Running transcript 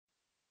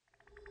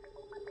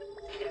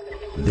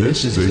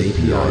This is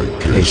API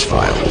Case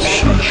Files.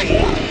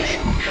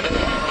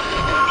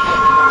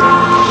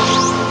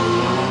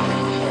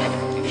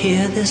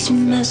 Hear this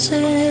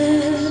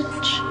message.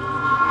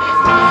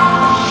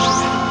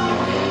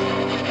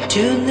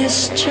 Tune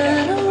this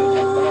channel.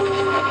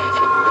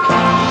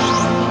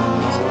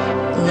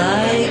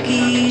 Like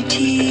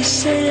E.T.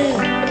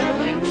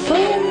 said,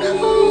 phone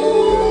home.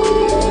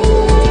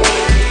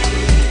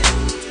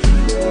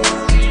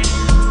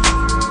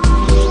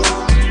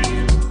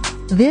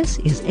 This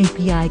is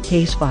API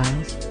Case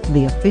Files,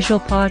 the official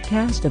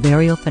podcast of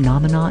Aerial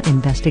Phenomena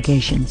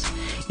Investigations.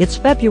 It's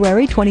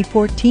February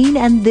 2014,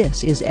 and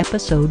this is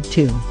Episode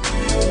 2.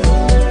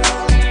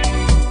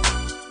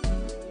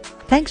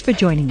 Thanks for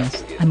joining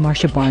us. I'm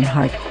Marcia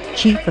Barnhart,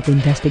 Chief of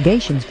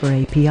Investigations for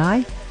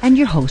API, and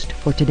your host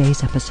for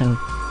today's episode.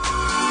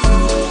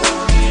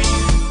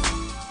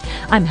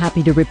 I'm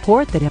happy to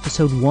report that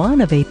Episode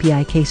 1 of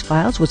API Case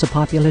Files was a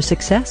popular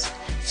success.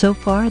 So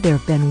far, there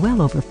have been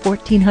well over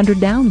 1,400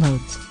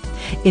 downloads.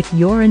 If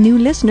you're a new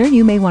listener,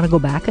 you may want to go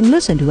back and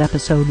listen to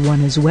Episode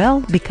 1 as well,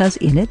 because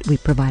in it we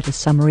provide a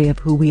summary of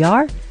who we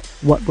are,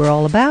 what we're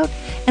all about,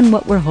 and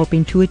what we're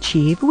hoping to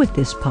achieve with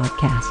this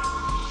podcast.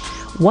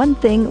 One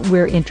thing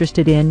we're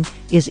interested in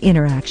is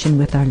interaction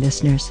with our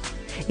listeners.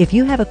 If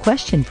you have a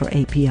question for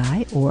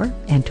API or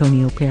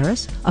Antonio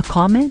Paris, a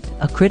comment,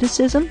 a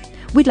criticism,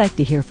 we'd like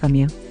to hear from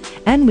you.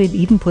 And we'd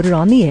even put it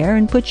on the air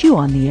and put you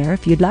on the air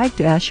if you'd like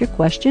to ask your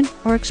question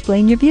or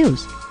explain your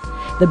views.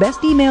 The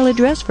best email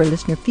address for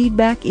listener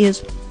feedback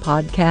is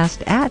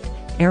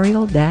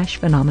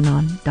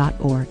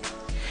podcast@aerial-phenomenon.org.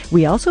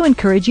 We also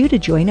encourage you to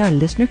join our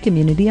listener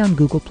community on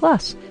Google+,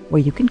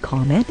 where you can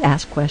comment,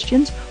 ask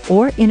questions,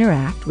 or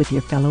interact with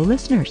your fellow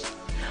listeners.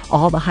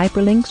 All the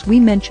hyperlinks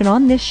we mention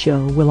on this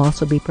show will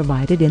also be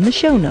provided in the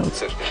show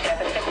notes.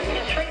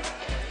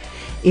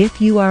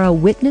 If you are a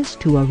witness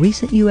to a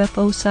recent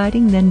UFO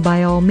sighting, then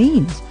by all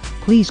means,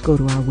 please go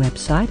to our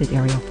website at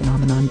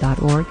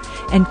aerialphenomenon.org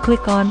and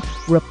click on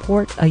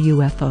Report a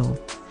UFO.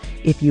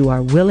 If you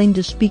are willing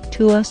to speak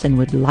to us and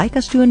would like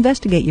us to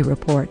investigate your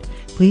report,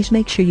 please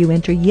make sure you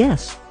enter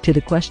yes to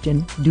the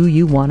question, do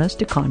you want us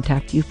to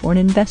contact you for an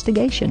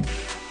investigation?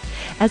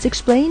 As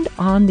explained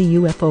on the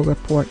UFO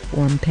Report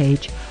form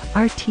page,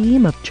 our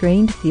team of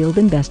trained field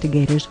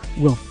investigators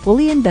will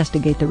fully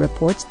investigate the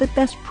reports that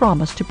best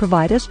promise to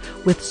provide us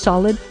with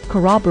solid,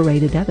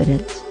 corroborated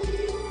evidence.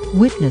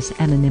 Witness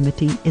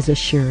anonymity is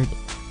assured.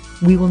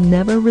 We will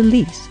never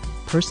release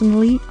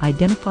personally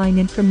identifying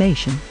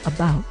information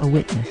about a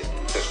witness.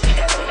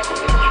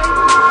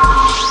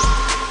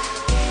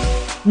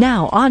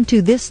 Now, on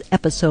to this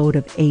episode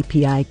of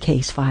API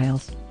Case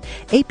Files.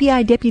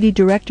 API Deputy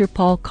Director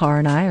Paul Carr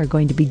and I are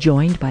going to be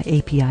joined by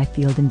API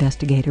Field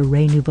Investigator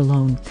Ray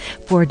Nouvelone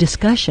for a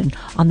discussion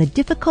on the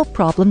difficult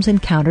problems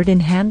encountered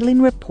in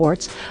handling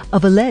reports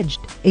of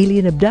alleged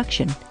alien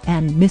abduction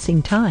and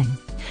missing time.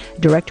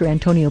 Director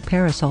Antonio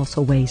Paris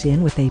also weighs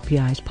in with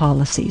API's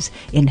policies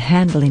in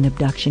handling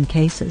abduction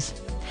cases.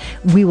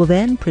 We will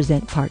then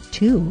present Part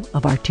 2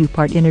 of our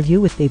two-part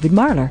interview with David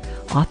Marler,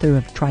 author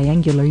of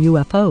Triangular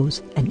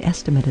UFOs, an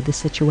estimate of the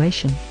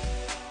situation.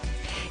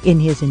 In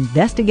his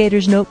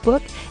Investigator's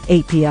Notebook,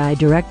 API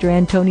Director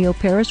Antonio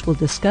Paris will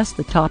discuss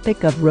the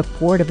topic of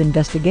Report of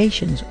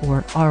Investigations,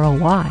 or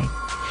ROI.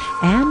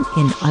 And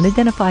in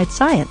Unidentified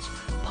Science,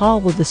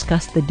 Paul will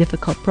discuss the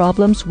difficult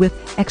problems with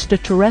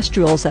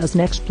extraterrestrials as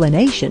an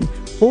explanation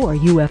for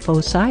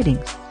UFO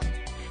sightings.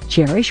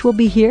 Cherish will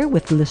be here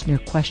with listener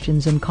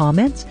questions and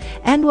comments,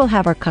 and we'll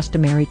have our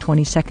customary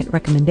 20-second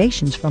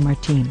recommendations from our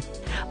team.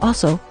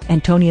 Also,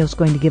 Antonio's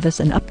going to give us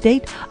an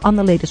update on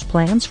the latest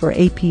plans for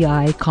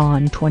API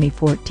Con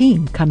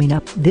 2014 coming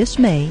up this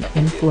May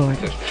in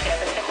Florida.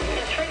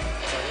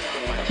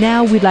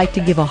 Now we'd like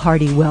to give a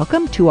hearty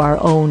welcome to our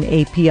own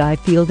API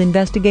field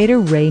investigator,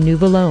 Ray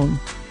Nouvelone.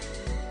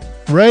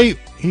 Ray,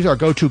 he's our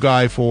go-to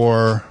guy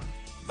for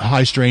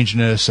high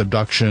strangeness,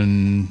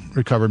 abduction,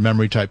 recovered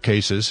memory type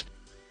cases.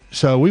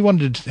 So we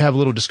wanted to have a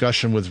little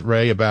discussion with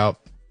Ray about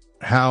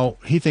how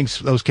he thinks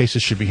those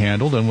cases should be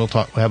handled, and we'll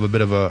have a bit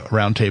of a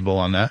roundtable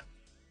on that.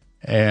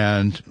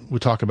 And we'll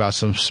talk about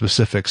some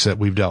specifics that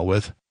we've dealt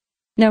with.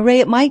 Now, Ray,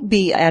 it might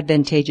be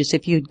advantageous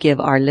if you'd give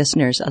our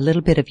listeners a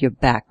little bit of your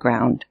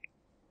background.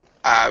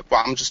 Well,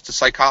 I'm just a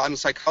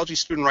psychology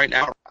student right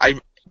now. I've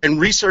been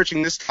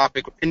researching this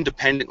topic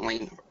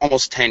independently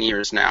almost 10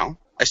 years now.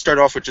 I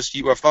started off with just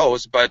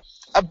UFOs, but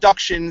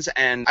abductions,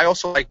 and I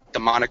also like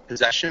demonic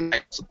possession.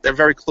 They're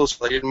very close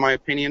related in my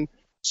opinion.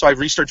 So I've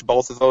researched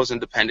both of those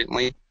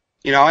independently,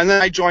 and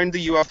then I joined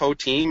the UFO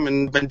team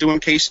and been doing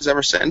cases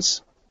ever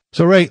since.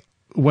 So Ray,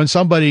 when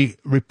somebody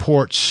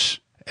reports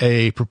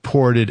a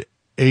purported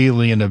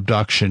alien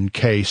abduction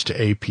case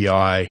to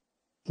API,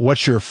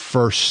 what's your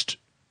first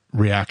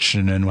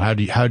reaction, and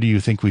how do you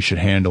think we should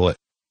handle it?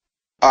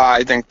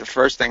 I think the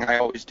first thing I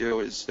always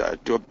do is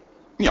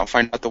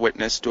find out the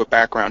witness, do a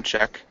background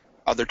check,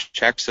 other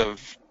checks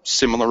of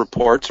similar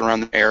reports around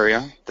the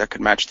area that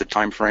could match the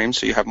time frame,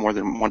 so you have more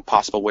than one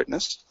possible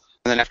witness.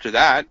 And then after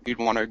that, you'd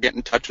want to get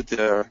in touch with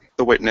the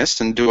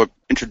witness and do an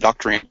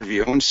introductory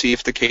interview and see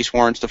if the case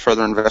warrants a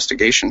further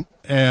investigation.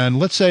 And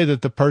let's say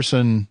that the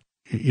person,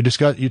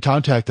 you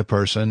contact the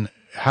person,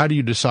 how do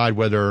you decide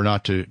whether or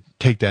not to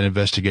take that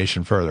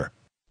investigation further?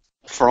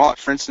 For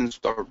instance,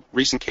 the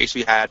recent case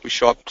we had, we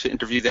show up to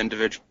interview the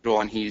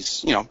individual and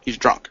he's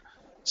drunk.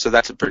 So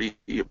that's a pretty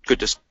good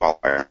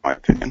disqualifier, in my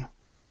opinion.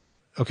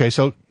 Okay,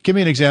 so give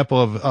me an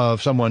example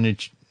of someone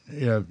that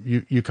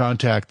you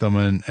contact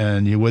them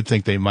and you would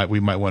think we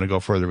might want to go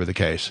further with the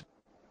case.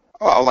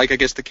 Well, like I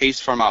guess the case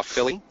from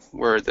Philly,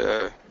 where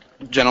the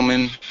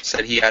gentleman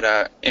said he had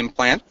an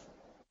implant.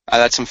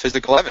 That's some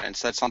physical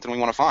evidence. That's something we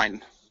want to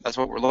find. That's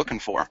what we're looking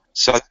for.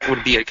 So that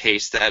would be a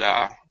case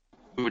that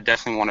we would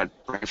definitely want to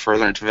bring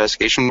further into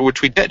investigation,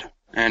 which we did.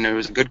 And it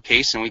was a good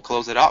case, and we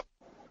closed it up.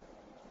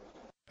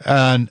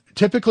 And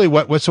typically,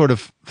 what sort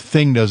of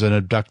thing does an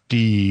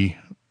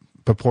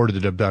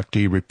purported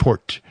abductee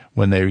report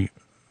when they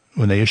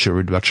issue a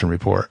abduction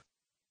report?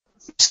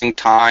 Missing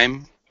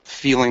time,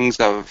 feelings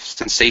of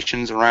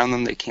sensations around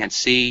them they can't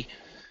see.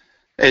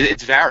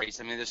 It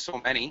varies. I mean, there's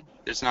so many.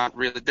 There's not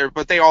really there,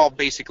 but they all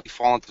basically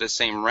fall into the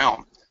same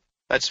realm.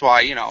 That's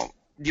why,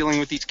 dealing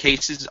with these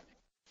cases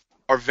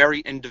are very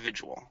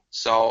individual.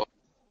 So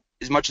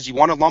as much as you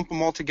want to lump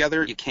them all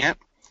together, you can't,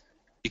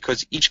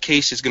 because each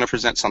case is going to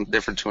present something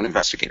different to an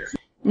investigator.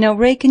 Now,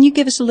 Ray, can you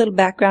give us a little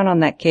background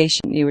on that case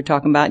you were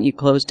talking about? You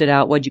closed it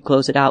out. What did you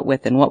close it out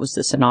with, and what was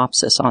the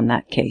synopsis on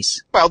that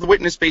case? Well, the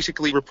witness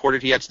basically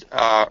reported he had,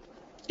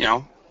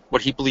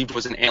 what he believed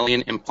was an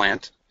alien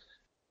implant.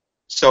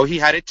 So he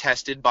had it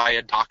tested by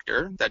a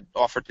doctor that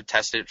offered to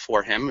test it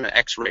for him,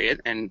 X-ray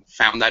it, and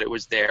found that it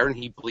was there. And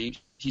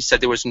he said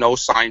there was no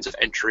signs of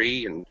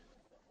entry, and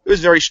it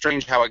was very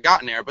strange how it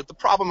got in there. But the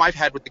problem I've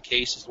had with the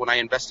case is when I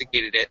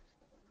investigated it,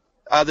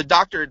 the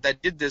doctor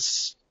that did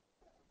this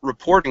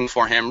reporting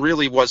for him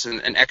really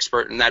wasn't an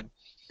expert in that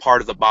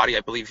part of the body.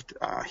 I believe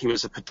he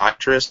was a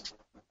podiatrist,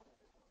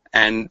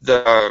 and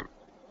the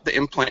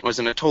implant was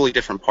in a totally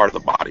different part of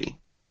the body.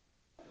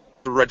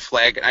 The red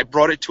flag, and I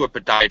brought it to a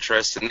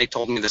podiatrist, and they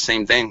told me the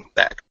same thing.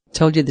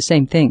 Told you the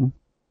same thing?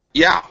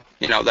 Yeah,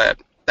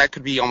 that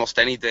could be almost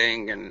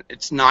anything, and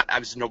it's not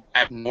as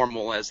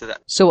abnormal as that.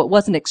 So it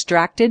wasn't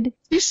extracted?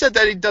 He said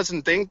that he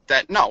doesn't think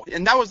that, no.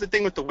 And that was the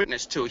thing with the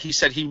witness, too. He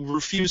said he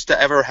refused to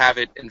ever have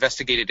it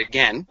investigated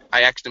again.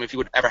 I asked him if he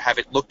would ever have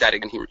it looked at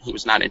again. He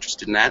was not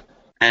interested in that.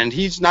 And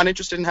he's not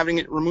interested in having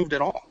it removed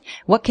at all.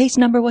 What case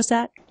number was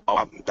that?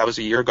 Oh, that was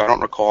a year ago. I don't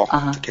recall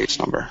the case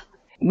number.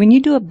 When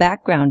you do a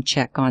background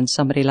check on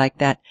somebody like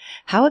that,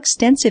 how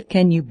extensive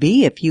can you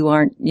be if you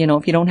aren't,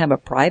 if you don't have a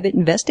private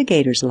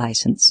investigator's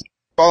license?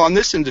 Well, on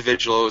this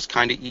individual, it was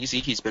kind of easy.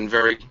 He's been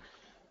very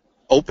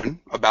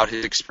open about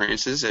his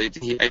experiences. I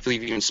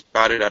believe he even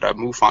spouted at a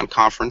MUFON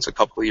conference a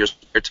couple of years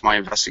prior to my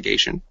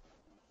investigation.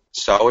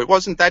 So it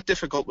wasn't that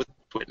difficult with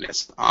the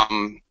witness.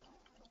 Other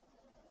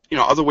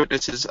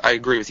witnesses, I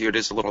agree with you, it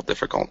is a little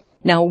difficult.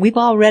 Now, we've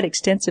all read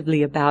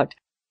extensively about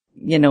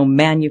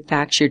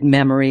manufactured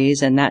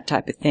memories and that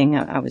type of thing.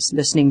 I was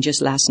listening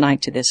just last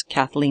night to this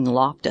Kathleen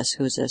Loftus,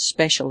 who's a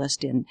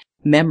specialist in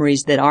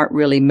memories that aren't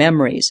really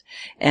memories.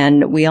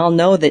 And we all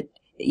know that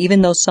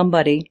even though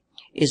somebody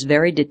is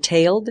very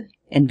detailed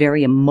and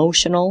very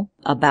emotional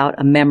about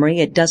a memory,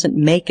 it doesn't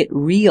make it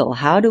real.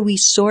 How do we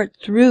sort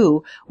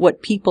through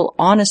what people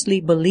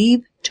honestly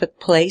believe took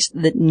place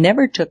that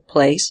never took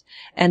place,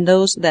 and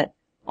those that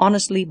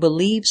honestly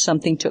believe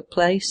something took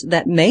place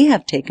that may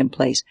have taken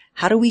place?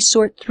 How do we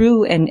sort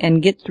through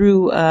and get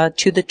through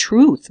to the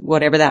truth,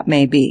 whatever that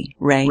may be,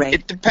 Ray?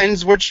 It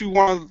depends what you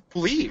want to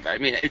believe. I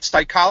mean, it's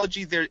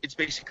psychology. It's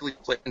basically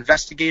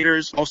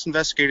investigators. Most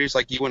investigators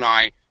like you and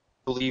I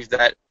believe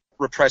that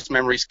repressed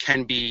memories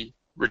can be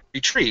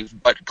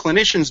retrieved, but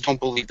clinicians don't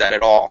believe that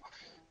at all.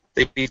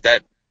 They believe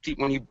that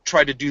when you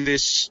try to do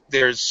this,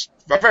 there's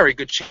a very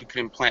good chance you can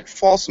implant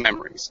false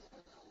memories.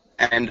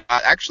 And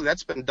actually,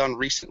 that's been done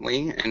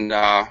recently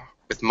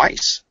with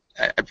mice.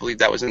 I believe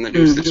that was in the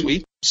news this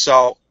week.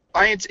 So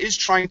science is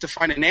trying to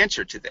find an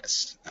answer to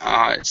this.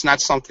 It's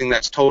not something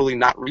that's totally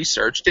not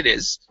researched. It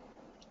is.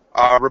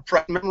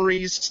 Repressed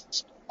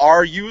memories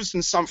are used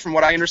from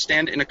what I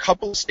understand, in a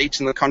couple of states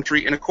in the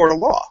country in a court of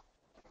law.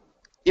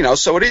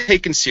 So it is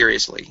taken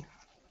seriously,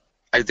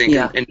 I think,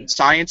 in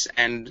science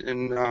and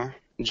in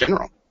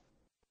general.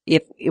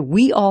 If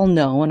we all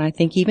know, and I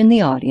think even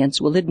the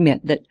audience will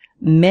admit, that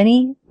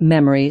many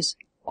memories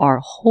are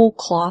whole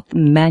cloth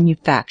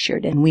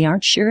manufactured, and we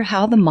aren't sure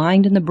how the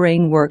mind and the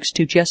brain works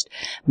to just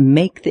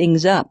make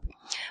things up.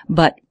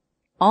 But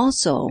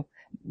also,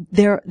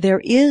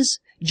 there is,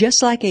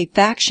 just like a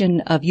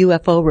faction of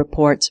UFO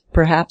reports,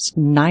 perhaps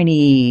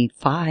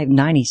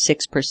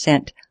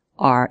 96%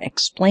 are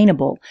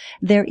explainable,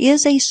 there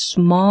is a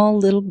small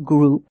little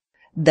group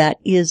that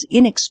is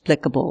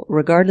inexplicable,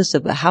 regardless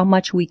of how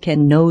much we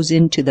can nose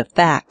into the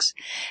facts.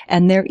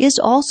 And there is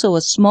also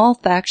a small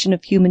faction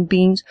of human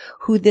beings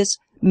who this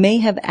may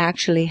have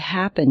actually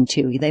happened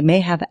to. They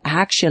may have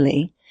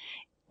actually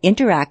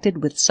interacted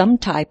with some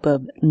type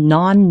of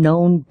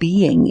non-known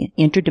being,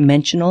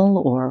 interdimensional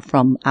or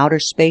from outer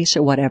space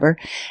or whatever,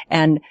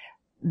 and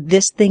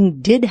this thing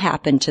did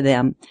happen to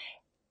them,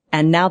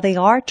 and now they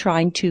are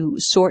trying to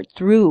sort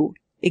through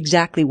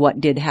exactly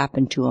what did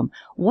happen to them.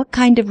 What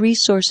kind of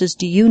resources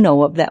do you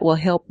know of that will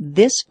help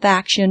this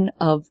faction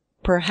of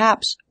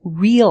perhaps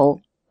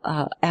real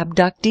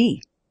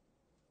abductee?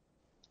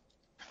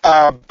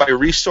 By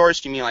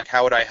resource, you mean like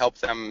how would I help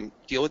them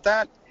deal with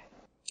that?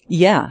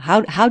 Yeah,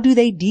 how do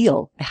they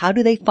deal? How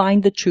do they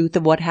find the truth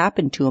of what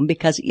happened to them?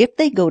 Because if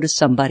they go to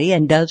somebody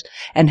and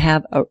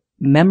have a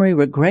memory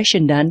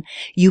regression done,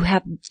 you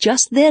have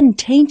just then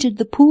tainted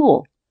the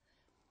pool.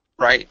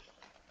 Right.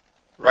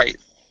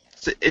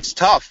 It's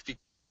tough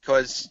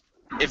because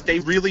if they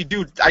really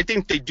do, I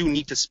think they do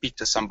need to speak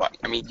to somebody.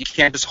 I mean, you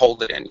can't just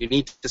hold it in. You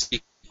need to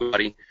speak to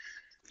somebody.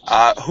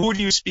 Who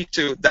do you speak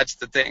to? That's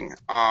the thing.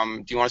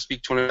 Do you want to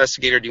speak to an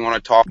investigator? Do you want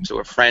to talk to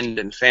a friend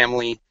and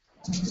family?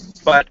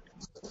 But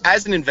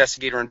as an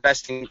investigator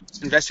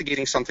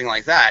investigating something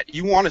like that,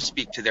 you want to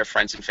speak to their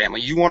friends and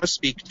family. You want to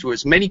speak to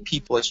as many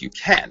people as you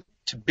can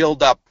to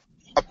build up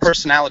a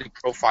personality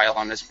profile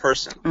on this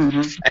person,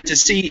 and to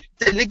see,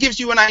 and it gives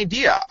you an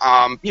idea.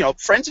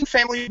 Friends and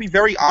family will be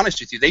very honest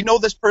with you. They know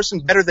this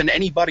person better than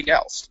anybody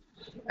else,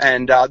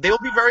 and they will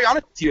be very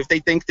honest with you if they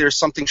think there's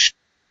something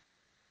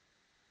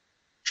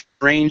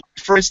strange.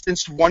 For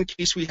instance, one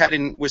case we had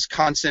in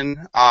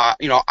Wisconsin, I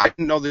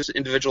didn't know this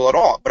individual at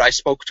all, but I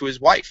spoke to his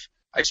wife.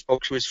 I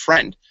spoke to his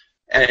friend,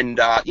 and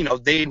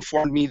they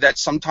informed me that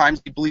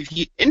sometimes they believe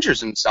he injures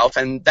himself,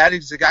 and that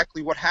is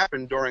exactly what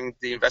happened during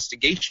the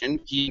investigation.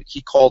 He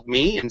called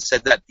me and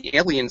said that the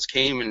aliens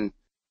came and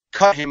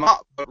cut him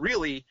up, but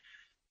really,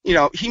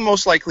 he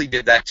most likely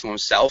did that to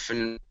himself,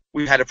 and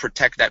we had to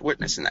protect that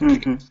witness in that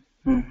case.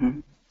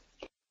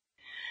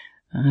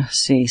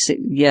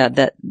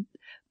 That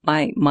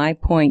my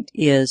point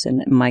is,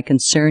 and my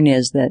concern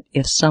is, that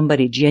if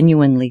somebody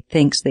genuinely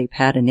thinks they've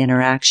had an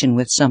interaction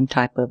with some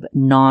type of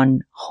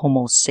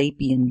non-Homo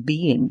sapien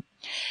being,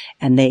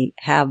 and they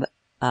have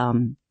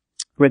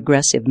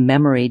regressive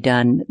memory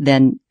done,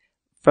 then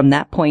from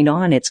that point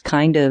on, it's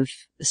kind of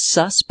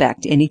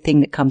suspect,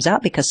 anything that comes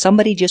out, because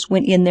somebody just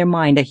went in their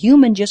mind, a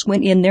human just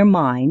went in their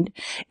mind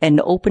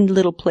and opened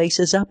little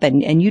places up,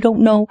 and you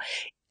don't know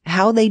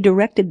how they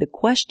directed the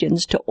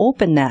questions to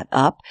open that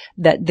up,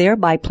 that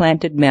thereby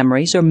planted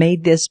memories or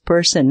made this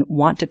person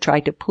want to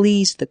try to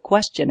please the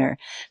questioner.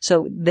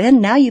 So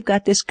then now you've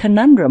got this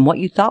conundrum, what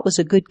you thought was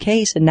a good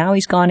case, and now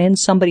he's gone in,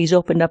 somebody's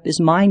opened up his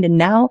mind, and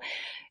now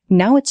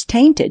it's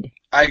tainted.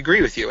 I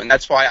agree with you, and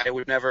that's why I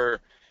would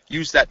never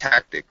use that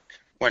tactic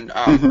when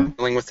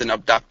dealing with an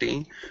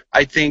abductee.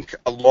 I think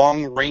a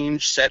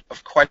long-range set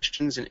of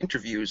questions and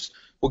interviews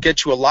will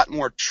get you a lot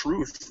more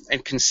truth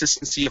and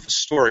consistency of a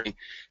story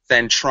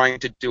than trying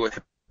to do a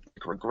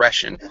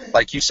regression.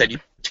 Like you said,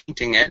 you're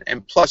tainting it,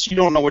 and plus you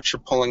don't know what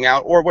you're pulling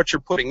out or what you're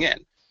putting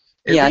in.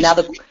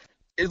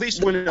 At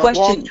least when in a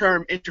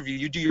long-term interview,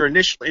 you do your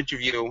initial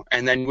interview,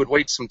 and then you would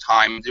wait some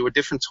time, do a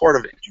different sort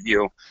of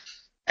interview.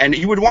 And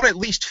you would want at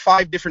least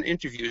 5 different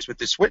interviews with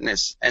this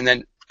witness, and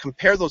then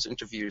compare those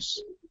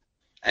interviews,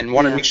 and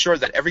want to make sure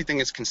that everything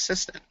is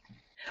consistent.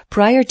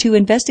 Prior to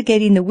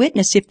investigating the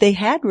witness, if they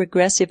had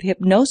regressive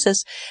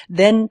hypnosis,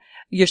 then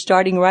you're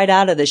starting right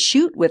out of the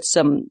chute with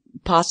some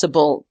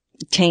possible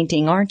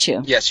tainting, aren't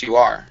you? Yes, you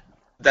are.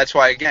 That's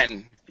why,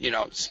 again,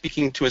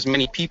 speaking to as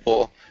many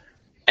people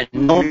and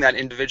knowing that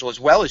individual as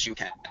well as you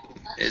can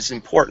is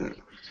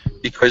important.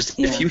 Because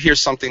if you hear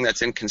something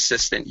that's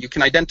inconsistent, you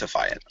can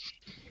identify it.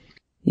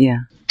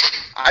 Yeah.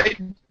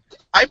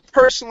 I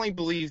personally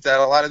believe that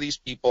a lot of these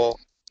people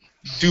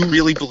do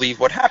really believe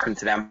what happened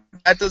to them.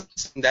 That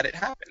doesn't mean that it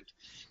happened.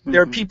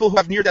 There are people who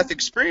have near-death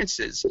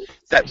experiences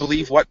that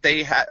believe what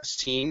they have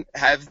seen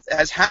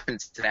has happened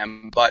to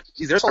them, but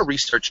there's no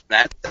research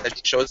on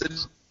that shows that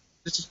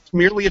this is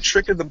merely a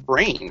trick of the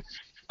brain,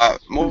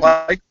 more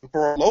like the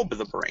temporal lobe of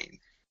the brain.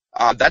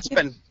 That's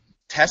been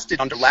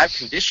tested under lab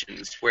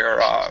conditions where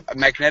a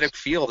magnetic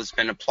field has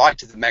been applied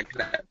to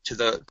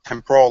the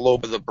temporal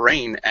lobe of the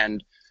brain,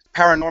 and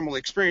paranormal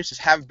experiences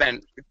have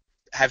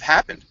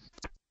happened.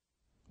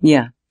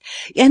 Yeah.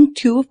 And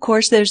too, of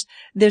course, there's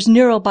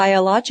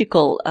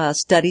neurobiological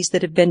studies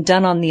that have been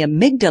done on the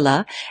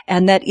amygdala,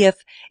 and that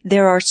if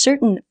there are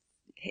certain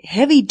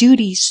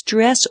heavy-duty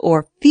stress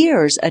or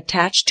fears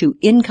attached to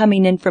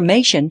incoming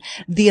information,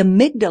 the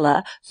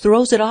amygdala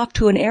throws it off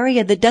to an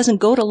area that doesn't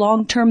go to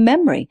long-term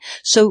memory.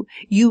 So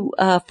you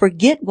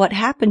forget what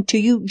happened to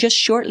you just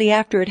shortly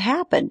after it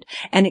happened.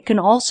 And it can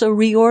also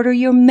reorder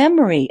your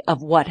memory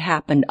of what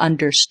happened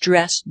under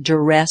stress,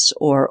 duress,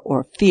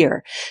 or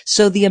fear.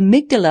 So the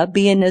amygdala,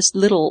 being this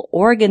little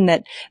organ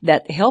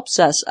that helps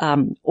us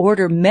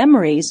order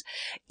memories,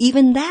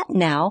 even that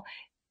now,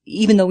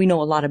 even though we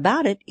know a lot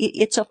about it,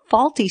 it's a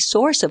faulty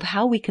source of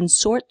how we can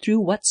sort through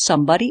what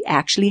somebody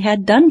actually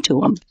had done to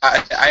them.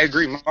 I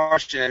agree,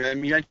 Martian. I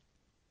mean,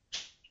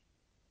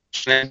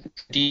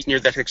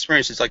 near-death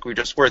experiences like we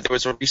just were. There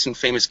was a recent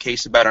famous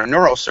case about a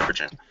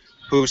neurosurgeon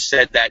who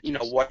said that,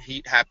 what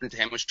happened to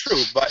him was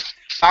true. But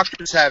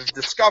doctors have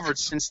discovered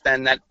since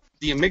then that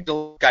the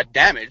amygdala got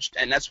damaged,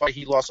 and that's why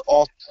he lost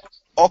all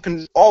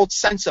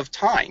sense of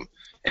time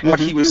and what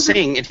he was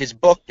saying in his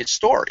book, his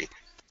story,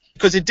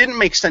 because it didn't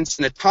make sense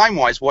in the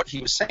time-wise what he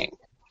was saying.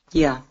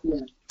 Yeah.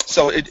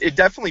 So it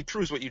definitely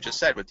proves what you just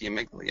said with the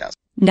amygdala, yes.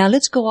 Now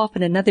let's go off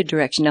in another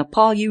direction. Now,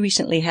 Paul, you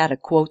recently had a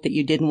quote that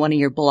you did in one of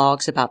your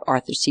blogs about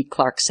Arthur C.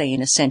 Clarke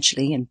saying,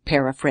 essentially, and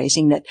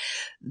paraphrasing, that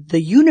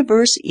the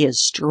universe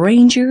is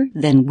stranger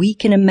than we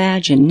can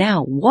imagine.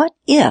 Now, what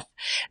if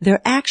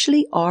there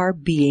actually are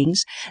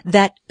beings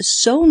that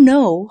so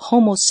know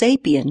Homo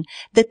sapien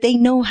that they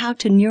know how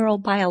to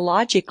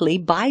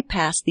neurobiologically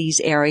bypass these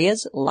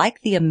areas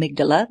like the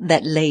amygdala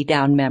that lay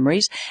down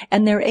memories,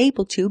 and they're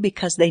able to,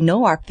 because they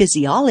know our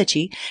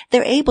physiology,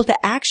 they're able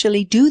to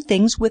actually do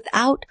things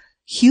without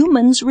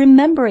humans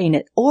remembering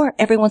it, or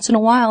every once in a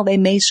while they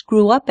may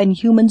screw up and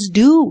humans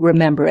do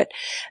remember it.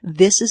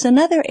 This is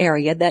another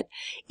area that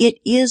it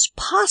is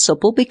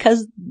possible,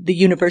 because the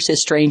universe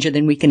is stranger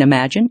than we can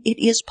imagine, it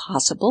is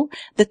possible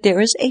that there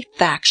is a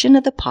faction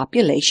of the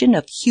population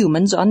of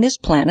humans on this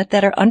planet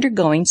that are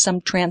undergoing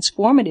some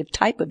transformative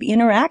type of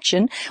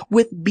interaction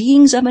with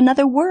beings of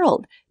another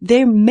world.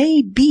 There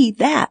may be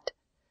that.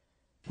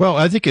 Well,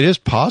 I think it is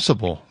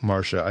possible,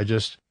 Marcia.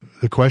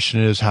 The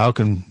question is, how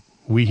can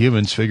we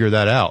humans figure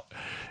that out,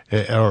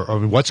 or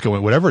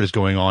whatever is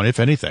going on, if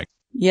anything?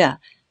 Yeah.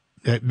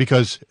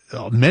 Because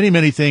many,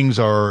 many things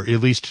are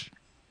at least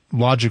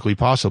logically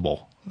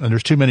possible, and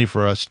there's too many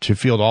for us to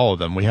field all of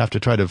them. We have to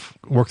try to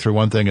work through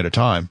one thing at a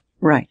time.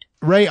 Right.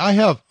 Ray, I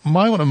have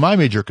one of my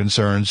major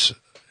concerns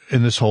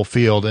in this whole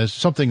field is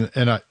something,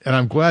 and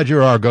I'm glad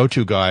you're our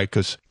go-to guy,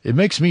 because it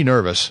makes me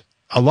nervous.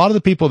 A lot of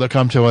the people that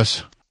come to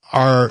us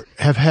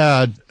have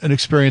had an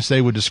experience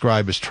they would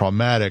describe as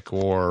traumatic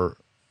or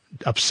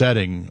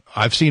upsetting.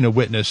 I've seen a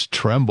witness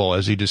tremble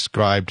as he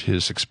described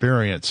his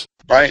experience.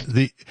 Right.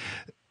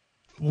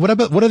 What are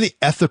the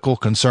ethical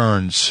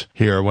concerns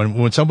here?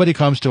 When somebody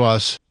comes to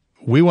us,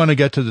 we want to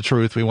get to the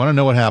truth. We want to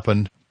know what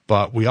happened,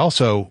 but we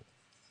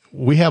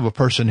have a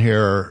person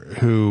here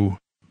who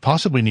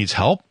possibly needs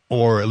help,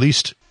 or at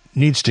least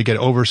needs to get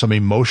over some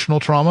emotional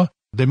trauma.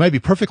 They might be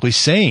perfectly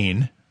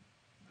sane.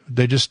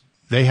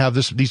 They have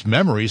these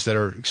memories that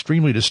are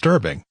extremely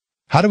disturbing.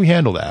 How do we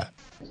handle that?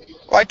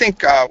 Well, I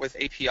think with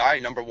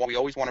API, number one, we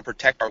always want to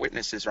protect our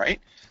witnesses, right?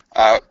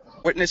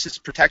 Witnesses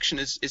protection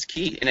is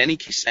key in any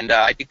case, and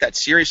I take that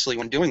seriously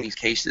when doing these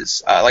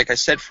cases. Like I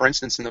said, for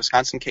instance, in the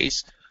Wisconsin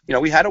case,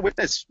 we had a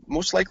witness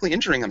most likely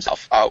injuring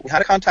himself. We had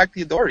to contact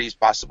the authorities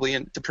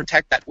possibly to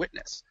protect that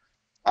witness.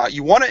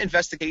 You want to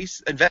investigate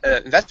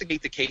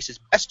the case as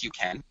best you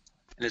can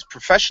and as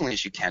professionally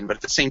as you can, but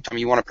at the same time,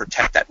 you want to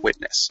protect that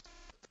witness.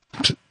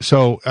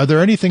 So, are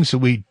there any things that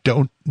we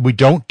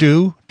don't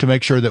do to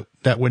make sure that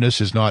that witness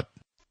is not?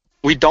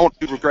 We don't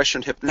do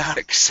regression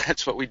hypnotics.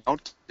 That's what we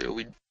don't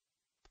do.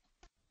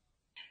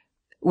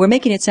 We're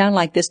making it sound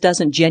like this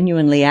doesn't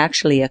genuinely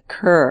actually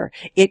occur.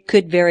 It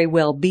could very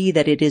well be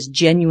that it is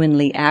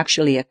genuinely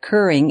actually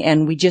occurring,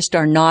 and we just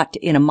are not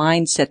in a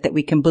mindset that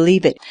we can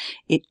believe it.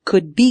 It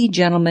could be,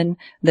 gentlemen,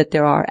 that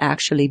there are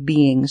actually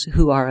beings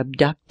who are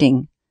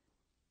abducting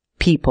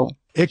people.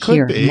 It could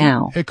here be.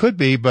 Now. It could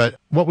be, but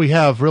what we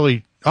have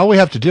really, all we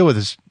have to deal with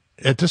is,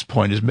 at this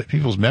point, is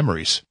people's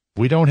memories.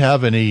 We don't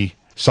have any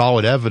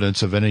solid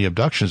evidence of any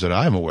abductions that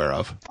I'm aware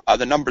of.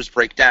 The numbers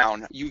break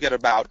down. You get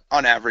about,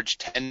 on average,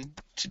 10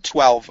 to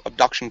 12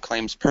 abduction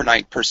claims per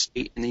night per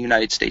state in the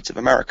United States of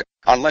America.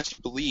 Unless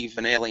you believe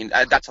an alien,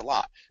 that's a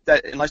lot.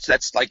 Unless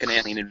that's like an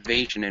alien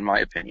invasion, in my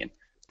opinion.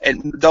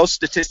 And those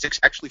statistics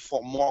actually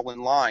fall more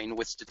in line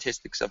with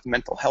statistics of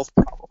mental health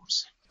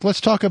problems.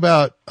 Let's talk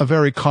about a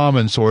very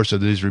common source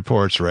of these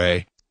reports,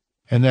 Ray,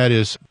 and that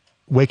is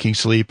waking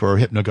sleep or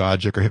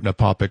hypnagogic or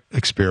hypnopompic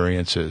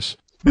experiences.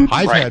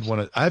 I've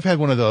had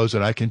one of those,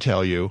 and I can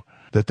tell you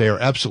that they are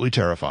absolutely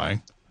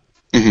terrifying.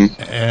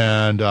 Mm-hmm.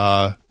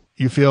 And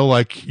you feel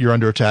like you're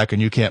under attack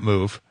and you can't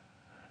move.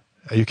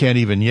 You can't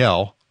even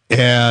yell,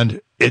 and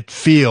it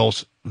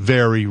feels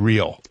very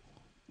real.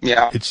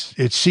 Yeah.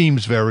 It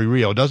seems very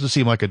real. It doesn't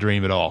seem like a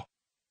dream at all.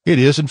 It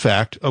is, in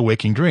fact, a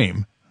waking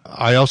dream.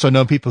 I also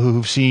know people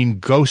who've seen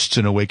ghosts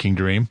in a waking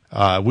dream.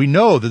 We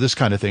know that this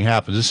kind of thing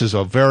happens. This is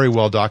a very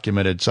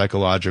well-documented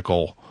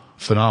psychological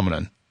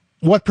phenomenon.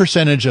 What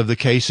percentage of the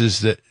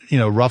cases that,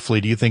 roughly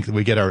do you think that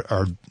we get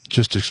are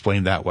just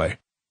explained that way?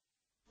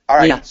 All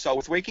right. Yeah. So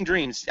with waking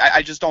dreams,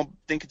 I just don't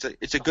think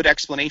it's a good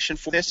explanation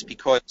for this,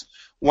 because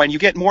when you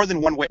get more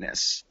than one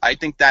witness, I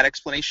think that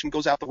explanation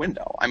goes out the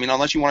window. I mean,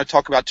 unless you want to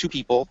talk about two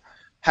people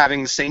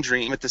having the same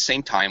dream at the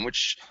same time,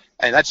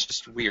 and that's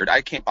just weird.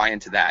 I can't buy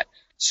into that.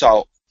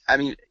 So, I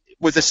mean,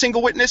 with a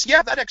single witness,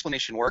 yeah, that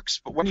explanation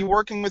works. But when you're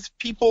working with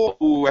people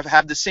who have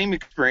had the same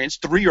experience,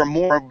 3 or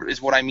more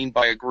is what I mean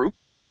by a group,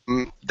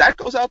 that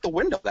goes out the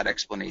window, that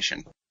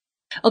explanation.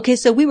 Okay,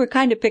 so we were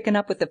kind of picking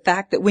up with the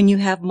fact that when you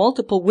have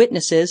multiple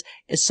witnesses,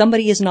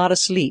 somebody is not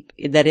asleep,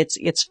 that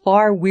it's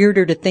far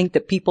weirder to think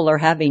that people are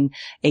having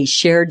a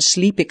shared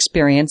sleep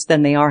experience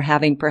than they are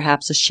having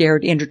perhaps a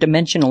shared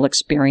interdimensional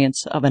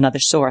experience of another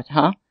sort,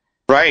 huh?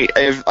 Right.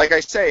 Like I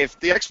say, if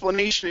the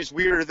explanation is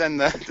weirder than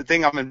the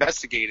thing I'm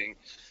investigating,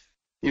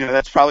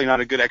 that's probably not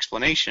a good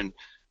explanation.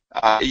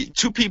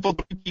 2 people,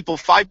 3 people,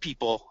 5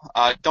 people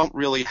don't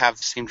really have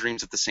the same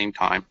dreams at the same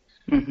time.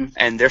 Mm-hmm.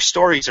 And their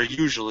stories are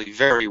usually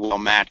very well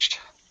matched.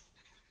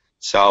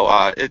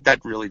 So that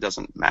really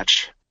doesn't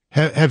match.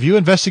 Have you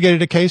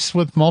investigated a case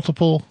with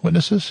multiple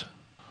witnesses?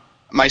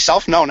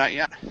 Myself? No, not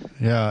yet.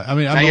 Yeah, I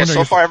mean, I'm wondering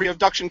so far every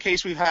abduction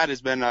case we've had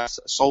has been a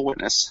sole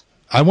witness.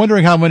 I'm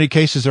wondering how many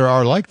cases there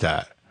are like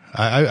that.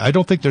 I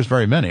don't think there's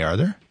very many, are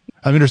there?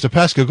 I mean, there's the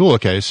Pascagoula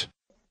case.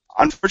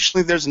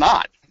 Unfortunately, there's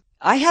not.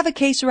 I have a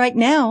case right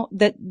now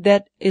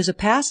that is a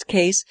past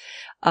case,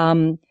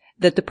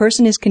 that the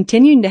person is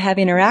continuing to have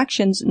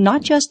interactions,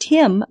 not just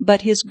him,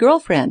 but his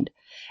girlfriend.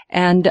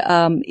 And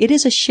it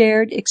is a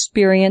shared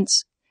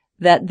experience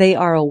that they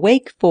are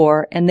awake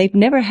for, and they've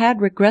never had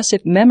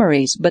regressive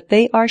memories, but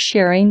they are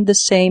sharing the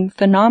same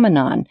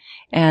phenomenon.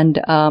 And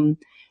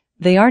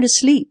they aren't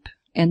asleep,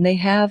 and they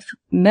have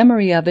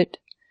memory of it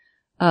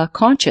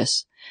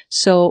conscious.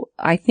 So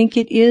I think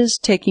it is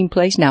taking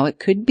place. Now, it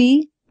could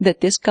be that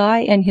this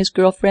guy and his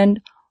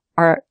girlfriend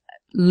are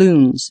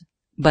loons,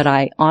 but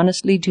I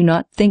honestly do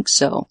not think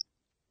so.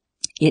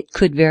 It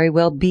could very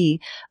well be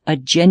a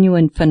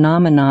genuine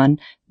phenomenon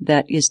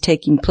that is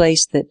taking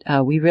place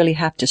that we really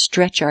have to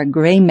stretch our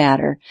gray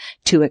matter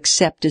to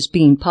accept as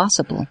being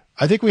possible.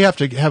 I think we have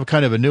to have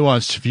kind of a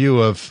nuanced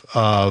view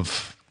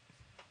of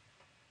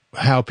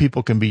how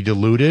people can be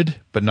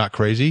deluded but not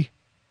crazy,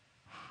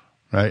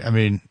 right? I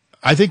mean,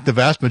 I think the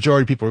vast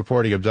majority of people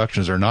reporting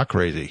abductions are not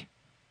crazy.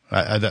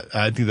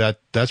 I think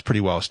that's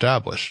pretty well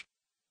established.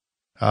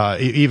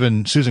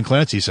 Even Susan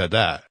Clancy said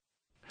that.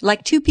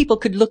 Like 2 people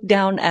could look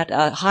down at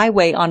a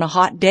highway on a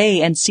hot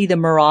day and see the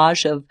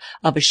mirage of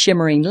a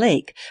shimmering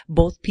lake.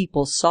 Both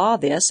people saw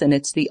this, and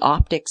it's the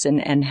optics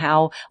and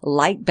how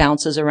light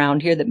bounces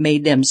around here that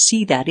made them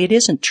see that. It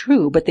isn't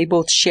true, but they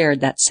both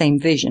shared that same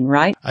vision,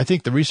 right? I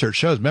think the research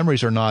shows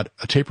memories are not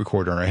a tape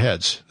recorder in our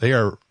heads. They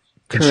are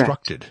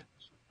constructed. Correct.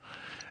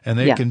 And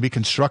they can be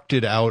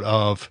constructed out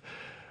of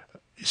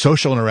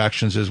social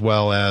interactions as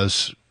well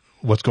as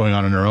what's going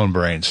on in our own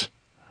brains.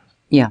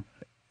 Yeah.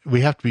 We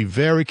have to be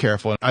very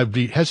careful. I'd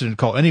be hesitant to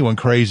call anyone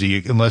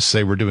crazy unless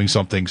they were doing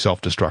something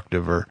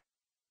self-destructive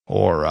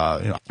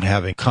or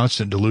having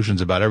constant delusions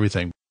about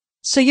everything.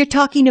 So you're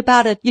talking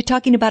about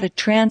a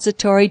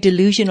transitory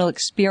delusional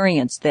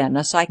experience then,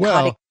 a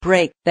psychotic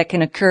break that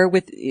can occur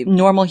with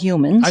normal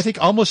humans. I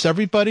think almost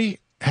everybody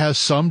has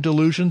some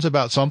delusions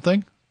about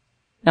something.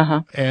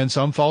 Uh-huh. And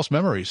some false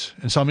memories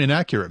and some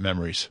inaccurate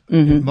memories.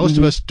 Mm-hmm, Most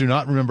of us do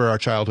not remember our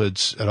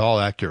childhoods at all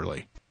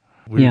accurately.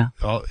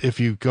 If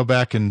you go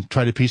back and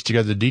try to piece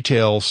together the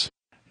details,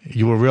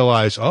 you will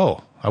realize,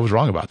 oh, I was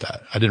wrong about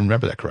that. I didn't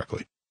remember that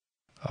correctly.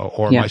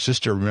 Or my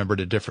sister remembered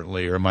it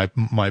differently, or my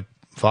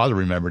father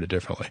remembered it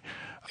differently.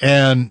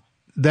 And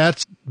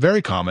that's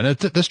very common.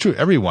 That's true of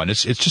everyone.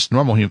 It's just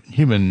normal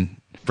human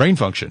brain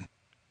function.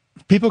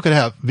 People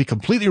could be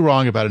completely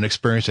wrong about an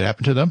experience that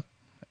happened to them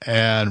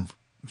and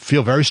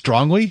feel very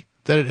strongly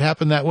that it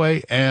happened that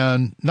way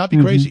and not be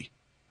crazy.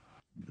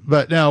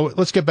 But now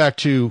let's get back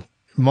to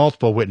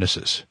multiple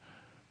witnesses.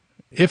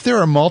 If there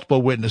are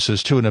multiple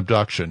witnesses to an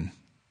abduction,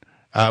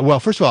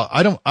 first of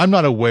all, I'm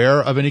not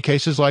aware of any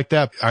cases like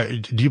that.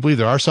 Do you believe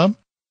there are some?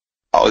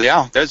 Oh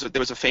yeah, there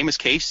was a famous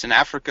case in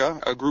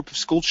Africa. A group of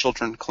school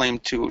children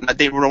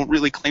they don't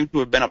really claim to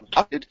have been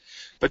abducted,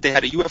 but they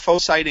had a UFO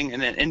sighting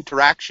and an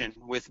interaction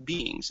with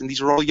beings. And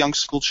these are all young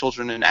school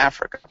children in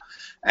Africa.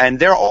 And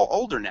they're all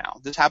older now.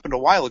 This happened a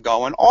while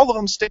ago, and all of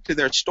them stick to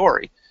their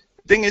story.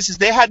 The thing is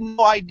they had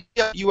no idea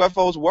what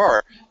UFOs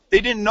were. They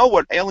didn't know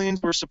what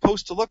aliens were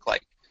supposed to look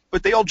like,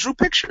 but they all drew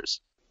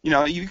pictures. A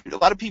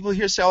lot of people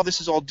here say, oh,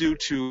 this is all due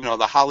to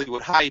the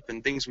Hollywood hype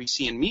and things we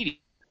see in media.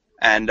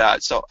 And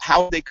so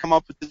how they come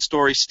up with the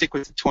story, stick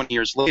with it 20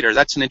 years later,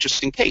 that's an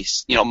interesting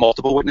case,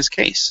 multiple witness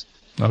case.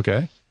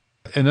 Okay.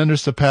 And then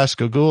there's the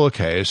Pascagoula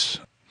case.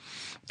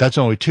 That's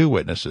only 2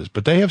 witnesses,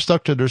 but they have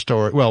stuck to their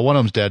story. Well, one of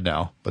them's dead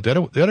now, but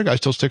the other guy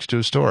still sticks to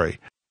his story.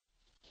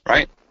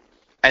 Right.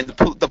 And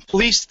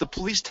the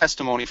police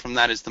testimony from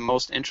that is the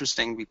most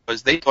interesting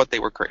because they thought they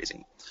were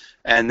crazy.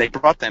 And they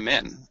brought them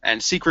in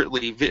and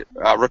secretly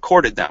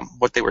recorded them,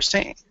 what they were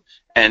saying.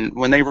 And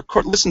when they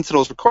listened to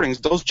those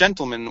recordings, those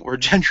gentlemen were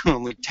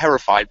genuinely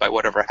terrified by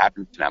whatever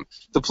happened to them.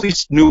 The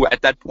police knew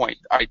at that point,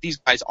 all right, these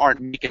guys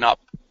aren't making up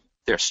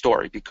their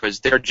story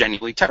because they're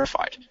genuinely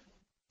terrified.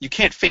 You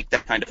can't fake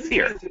that kind of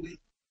fear.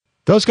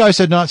 Those guys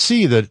did not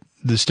see the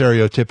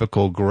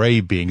stereotypical gray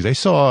beings. They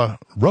saw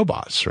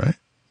robots, right?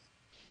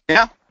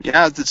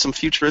 Yeah, did some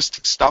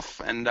futuristic stuff.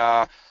 And,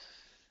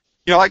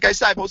 like I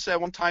said, I posted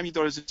at one time, you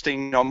thought it was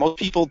interesting, most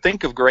people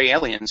think of gray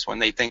aliens when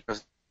they think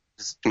of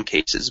some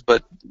cases,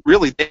 but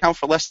really they account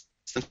for less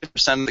than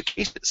 50% of the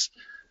cases.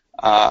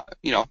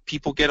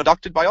 People get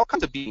abducted by all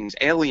kinds of beings,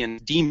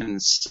 aliens,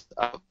 demons,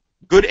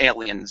 good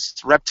aliens,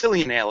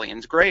 reptilian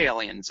aliens, gray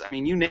aliens. I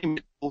mean, you name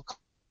it.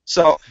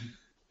 So,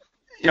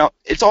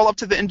 it's all up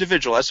to the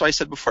individual. That's why I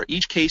said before,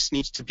 each case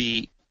needs to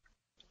be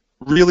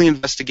really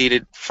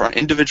investigated for an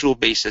individual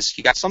basis.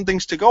 You got some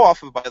things to go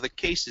off of by the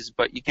cases,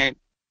 but you can't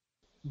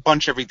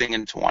bunch everything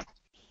into one.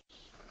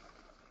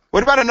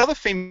 What about another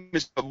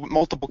famous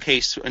multiple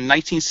case in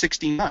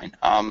 1969?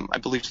 I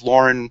believe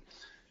Lauren,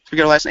 I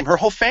forget her last name, her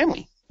whole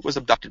family was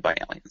abducted by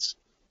aliens.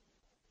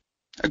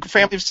 A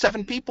family of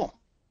 7 people.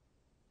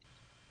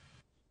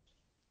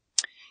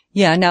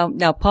 Yeah,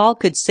 now Paul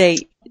could say...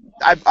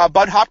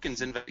 Bud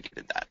Hopkins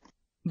investigated that.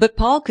 But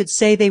Paul could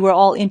say they were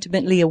all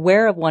intimately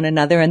aware of one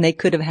another and they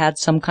could have had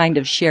some kind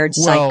of shared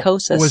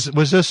psychosis.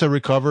 Was this a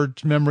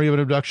recovered memory of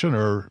an abduction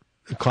or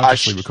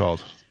consciously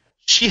recalled?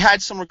 She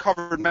had some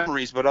recovered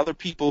memories, but other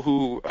people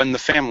who in the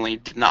family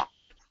did not.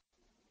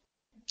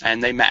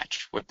 And they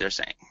match what they're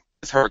saying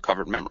with her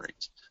recovered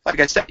memories. Like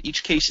I said,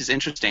 each case is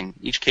interesting.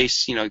 Each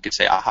case, you could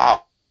say,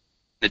 aha,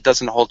 it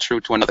doesn't hold true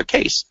to another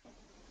case.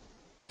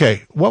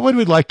 Okay, what would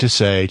we like to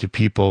say to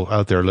people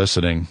out there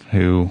listening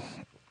who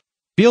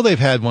feel they've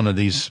had one of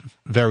these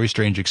very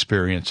strange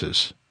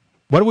experiences?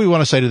 What do we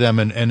want to say to them,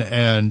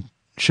 and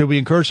should we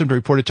encourage them to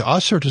report it to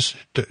us or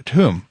to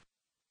whom?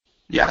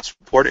 Yes,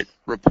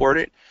 report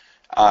it.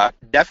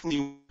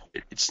 Definitely,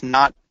 it's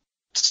not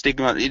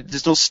stigma.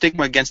 There's no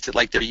stigma against it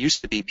like there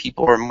used to be.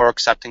 People are more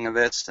accepting of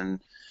this, and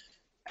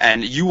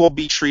you will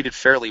be treated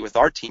fairly with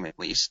our team, at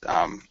least.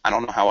 I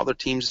don't know how other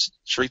teams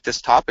treat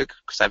this topic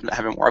because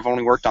I've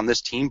only worked on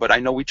this team, but I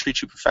know we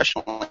treat you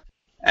professionally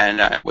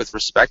and with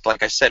respect.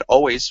 Like I said,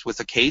 always with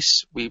a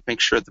case, we make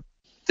sure that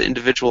the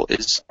individual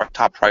is our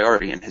top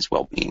priority in his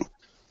well-being.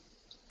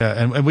 Yeah,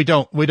 and we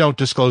don't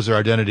disclose their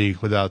identity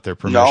without their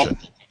permission.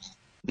 No,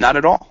 not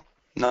at all.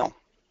 No,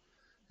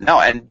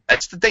 and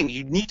that's the thing.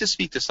 You need to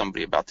speak to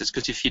somebody about this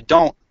because if you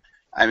don't,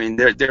 I mean,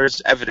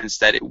 there's evidence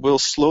that it will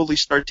slowly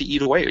start to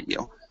eat away at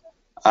you.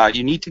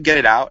 You need to get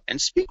it out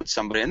and speak with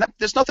somebody. And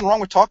there's nothing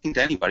wrong with talking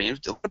to anybody. A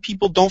lot of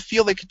people don't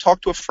feel they can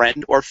talk to a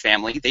friend or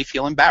family. They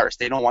feel embarrassed.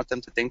 They don't want them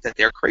to think that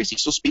they're crazy.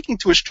 So speaking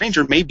to a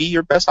stranger may be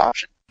your best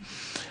option.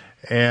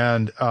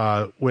 And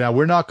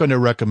we're not going to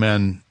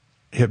recommend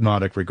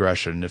hypnotic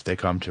regression if they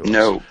come to us.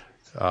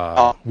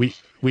 No.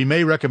 We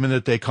may recommend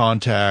that they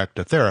contact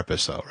a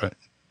therapist, though, right?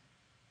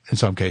 In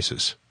some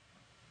cases.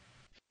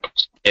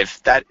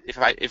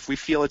 If we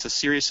feel it's a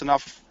serious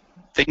enough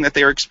thing that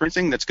they're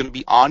experiencing that's going to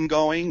be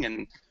ongoing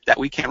and that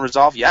we can't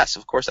resolve, yes,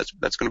 of course,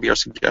 that's going to be our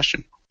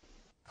suggestion.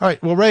 All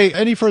right. Well, Ray,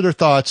 any further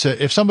thoughts?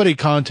 If somebody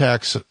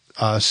contacts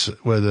us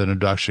with an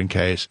abduction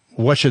case,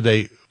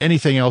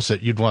 anything else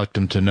that you'd want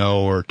them to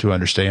know or to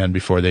understand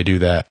before they do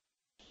that?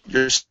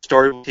 Your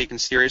story will be taken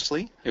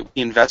seriously. It will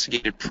be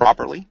investigated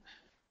properly.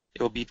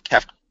 It will be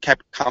kept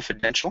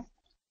confidential.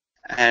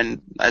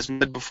 And as I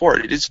said before,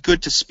 it is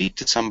good to speak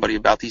to somebody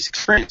about these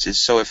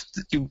experiences. So if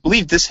you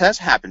believe this has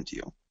happened to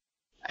you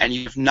and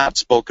you've not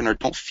spoken or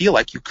don't feel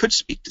like you could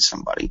speak to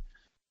somebody,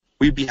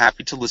 we'd be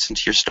happy to listen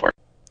to your story.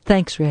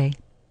 Thanks, Ray.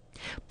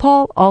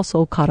 Paul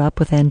also caught up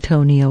with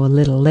Antonio a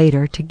little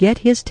later to get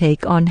his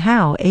take on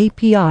how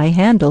API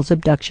handles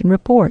abduction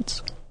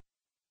reports.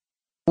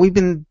 We've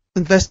been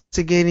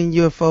investigating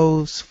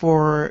UFOs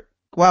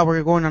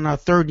we're going on our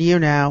 3rd year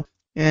now,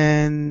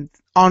 and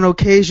on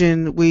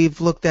occasion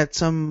we've looked at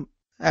some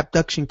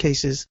abduction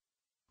cases,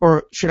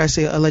 or should I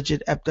say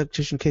alleged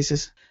abduction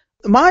cases.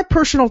 My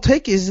personal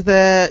take is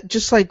that,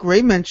 just like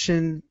Ray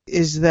mentioned,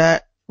 is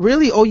that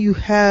really all you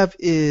have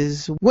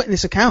is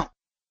witness account.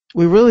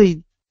 We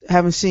really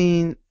haven't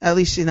seen, at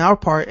least in our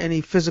part,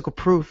 any physical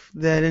proof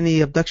that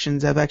any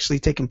abductions have actually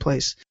taken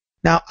place.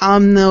 Now,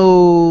 I'm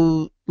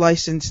no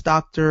licensed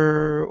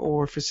doctor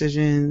or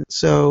physician,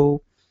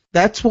 so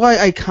that's why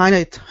I kind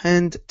of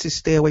tend to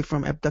stay away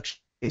from abduction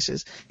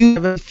cases. You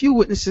have a few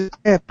witnesses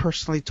I have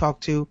personally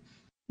talked to.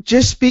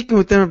 Just speaking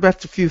with them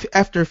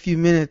after a few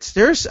minutes,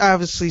 there's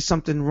obviously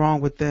something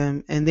wrong with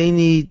them, and they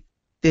need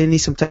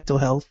some mental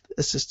health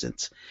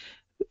assistance.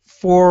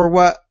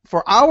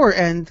 For our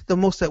end, the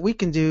most that we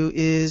can do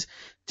is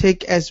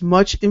take as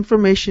much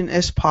information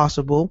as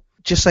possible,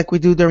 just like we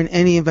do during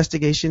any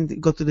investigation,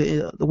 go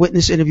through the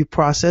witness interview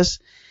process.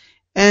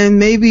 And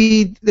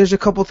maybe there's a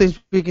couple things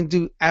we can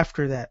do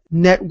after that.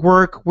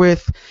 Network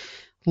with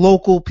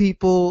local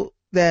people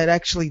that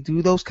actually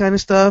do those kind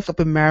of stuff. Up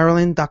in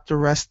Maryland, Dr.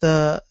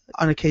 Resta,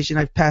 on occasion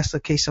I've passed a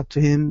case up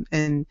to him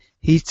and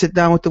he'd sit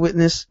down with the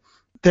witness.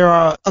 There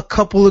are a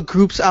couple of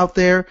groups out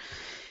there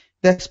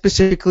that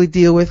specifically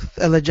deal with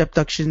alleged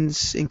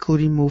abductions,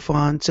 including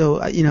MUFON.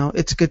 So,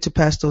 it's good to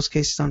pass those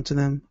cases on to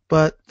them.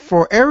 But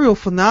for aerial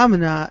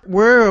phenomena,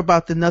 we're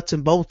about the nuts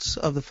and bolts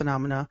of the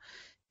phenomena.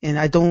 And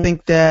I don't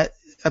think that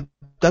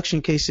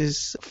abduction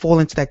cases fall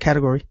into that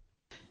category.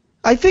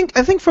 I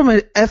think from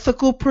an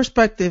ethical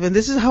perspective, and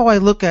this is how I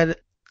look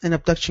at an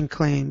abduction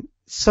claim,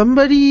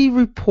 somebody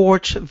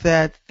reports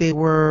that they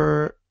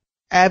were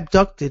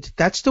abducted.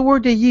 That's the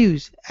word they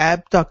use,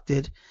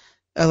 abducted,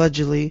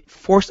 allegedly,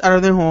 forced out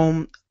of their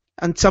home.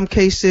 In some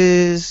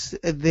cases,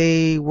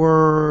 they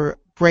were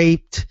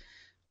raped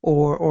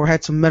or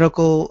had some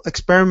medical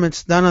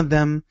experiments done on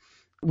them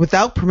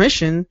without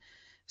permission.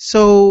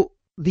 So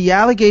the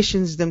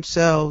allegations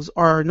themselves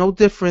are no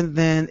different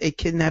than a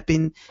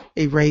kidnapping,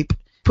 a rape.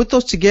 Put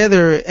those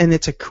together and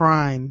it's a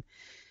crime.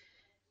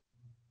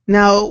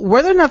 Now,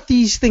 whether or not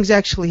these things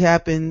actually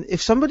happen,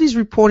 if somebody's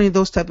reporting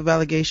those type of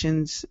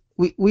allegations,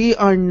 we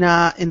are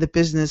not in the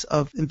business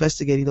of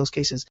investigating those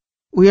cases.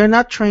 We are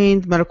not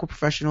trained medical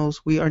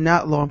professionals. We are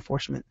not law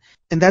enforcement.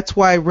 And that's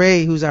why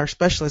Ray, who's our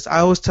specialist, I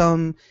always tell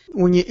him,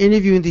 when you're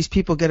interviewing these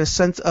people, get a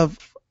sense of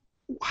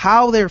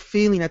how they're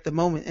feeling at the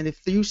moment. And if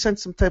you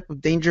sense some type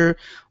of danger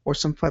or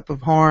some type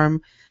of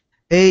harm,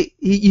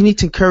 you need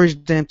to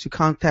encourage them to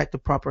contact the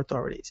proper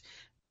authorities.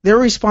 Their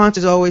response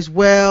is always,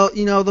 well,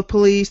 the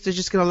police, they're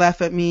just going to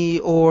laugh at me,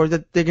 or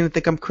that they're going to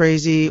think I'm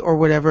crazy or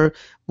whatever.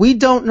 We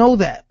don't know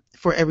that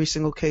for every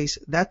single case.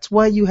 That's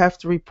why you have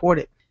to report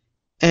it.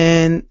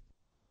 And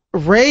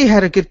Ray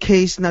had a good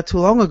case not too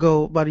long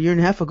ago, about a year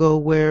and a half ago,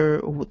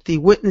 where the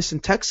witness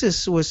in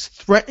Texas was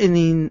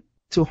threatening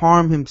to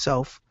harm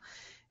himself.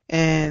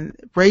 And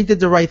Ray did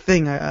the right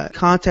thing. I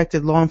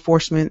contacted law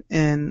enforcement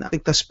and I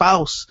think the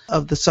spouse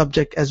of the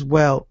subject as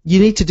well. You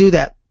need to do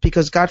that,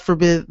 because God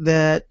forbid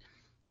that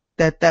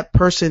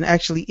person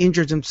actually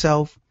injures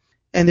himself.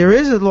 And there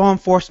is a law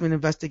enforcement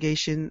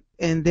investigation,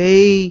 and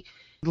they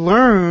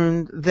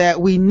learned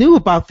that we knew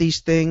about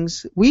these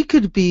things. We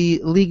could be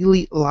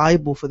legally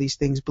liable for these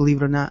things, believe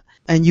it or not.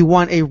 And you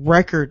want a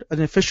record,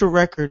 an official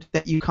record,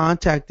 that you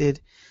contacted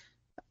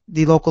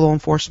the local law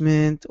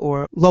enforcement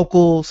or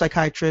local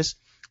psychiatrist.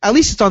 At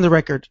least it's on the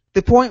record.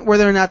 The point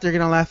whether or not they're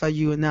going to laugh at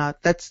you or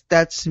not,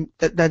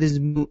 that is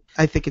moot.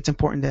 I think it's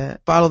important to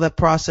follow that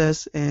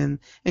process and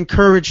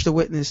encourage the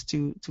witness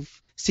to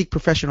seek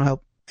professional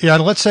help. Yeah,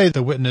 and let's say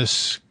the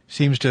witness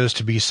seems to us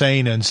to be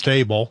sane and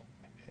stable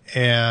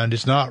and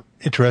is not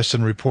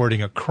interested in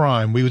reporting a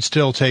crime. We would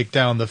still take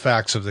down the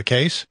facts of the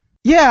case.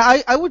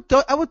 Yeah, I would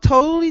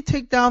totally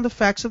take down the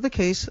facts of the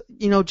case.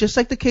 Just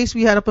like the case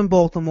we had up in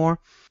Baltimore.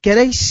 Get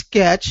a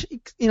sketch,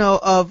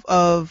 of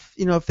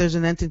if there's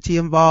an entity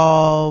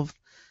involved.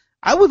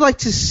 I would like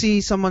to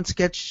see someone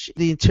sketch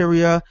the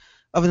interior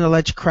of an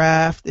alleged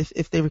craft,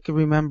 if they could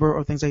remember,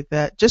 or things like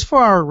that, just for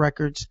our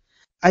records.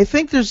 I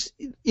think there's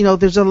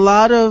a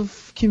lot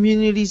of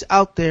communities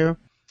out there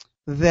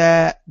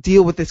that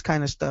deal with this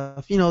kind of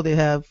stuff. They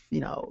have,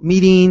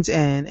 meetings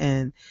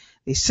and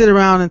they sit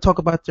around and talk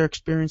about their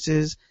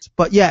experiences.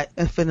 But yeah,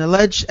 if an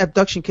alleged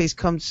abduction case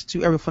comes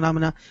to Aerial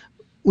Phenomena,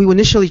 we will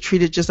initially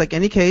treat it just like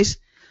any case.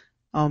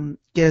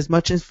 Get as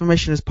much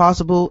information as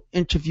possible,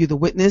 interview the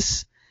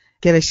witness,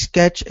 get a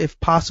sketch if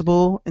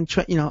possible, and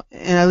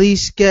at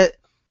least get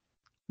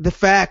the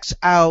facts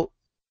out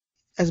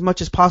as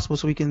much as possible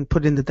so we can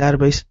put it in the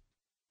database.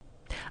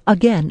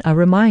 Again, a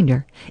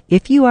reminder,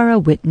 if you are a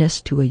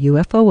witness to a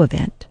UFO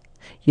event,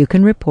 you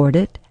can report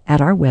it at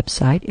our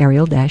website,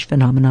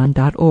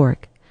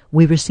 aerial-phenomenon.org.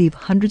 We receive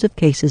hundreds of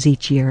cases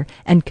each year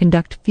and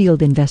conduct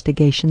field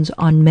investigations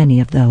on many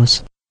of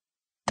those.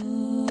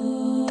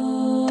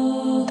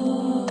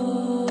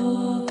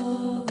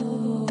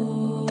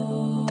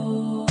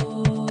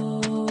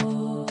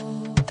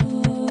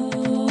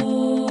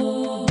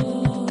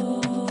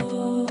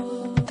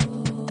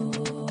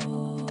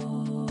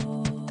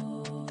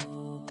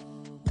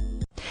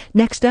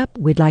 Next up,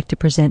 we'd like to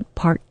present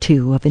part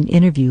 2 of an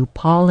interview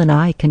Paul and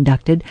I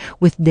conducted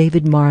with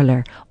David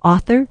Marler,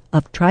 author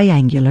of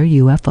Triangular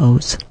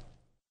UFOs.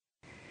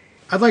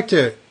 I'd like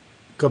to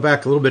go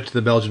back a little bit to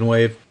the Belgian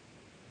wave,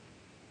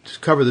 to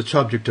cover the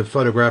subject of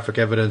photographic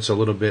evidence a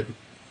little bit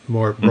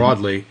more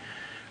broadly.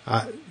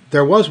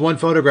 There was one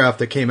photograph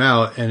that came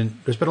out, and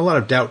there's been a lot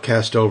of doubt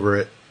cast over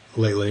it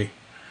lately.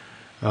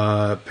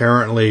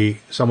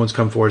 Apparently, someone's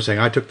come forward saying,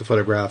 I took the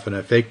photograph and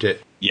I faked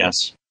it.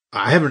 Yes.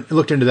 I haven't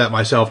looked into that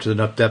myself to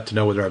enough depth to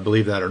know whether I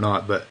believe that or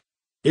not, but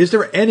is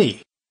there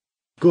any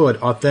good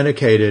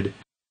authenticated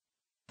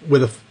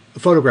with a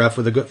photograph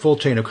with a good full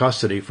chain of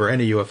custody for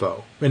any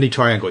UFO, any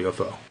triangle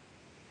UFO?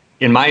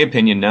 In my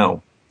opinion,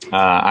 no.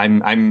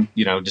 I'm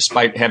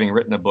despite having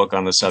written a book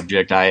on the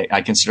subject,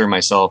 I consider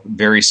myself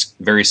very,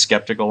 very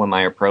skeptical in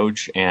my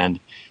approach,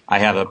 and I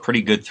have a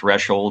pretty good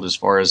threshold as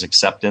far as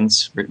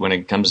acceptance when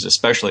it comes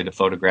especially to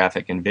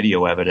photographic and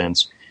video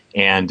evidence.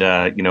 And,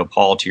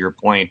 Paul, to your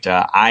point,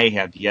 I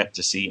have yet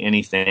to see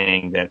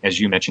anything that, as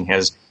you mentioned,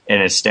 has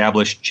an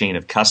established chain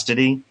of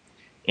custody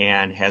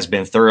and has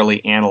been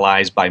thoroughly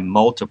analyzed by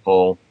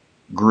multiple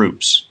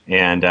groups.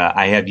 And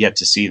I have yet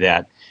to see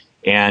that.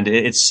 And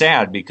it's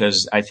sad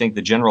because I think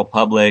the general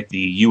public,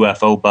 the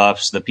UFO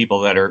buffs, the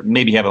people that are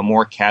maybe have a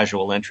more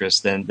casual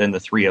interest than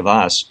the three of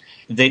us,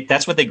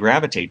 that's what they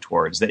gravitate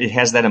towards. It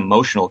has that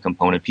emotional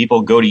component.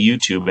 People go to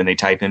YouTube and they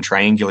type in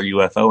triangular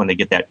UFO and they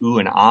get that ooh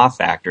and ah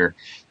factor.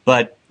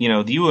 But,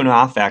 the ooh and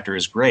ah factor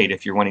is great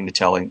if you're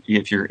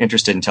if you're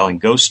interested in telling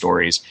ghost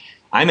stories.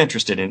 I'm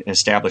interested in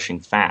establishing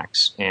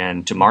facts.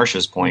 And to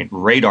Marcia's point,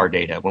 radar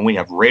data, when we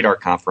have radar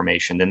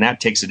confirmation, then that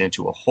takes it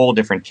into a whole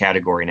different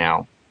category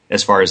now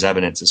as far as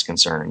evidence is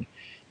concerned.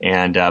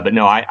 And but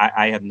no,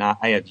 I have not.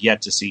 I have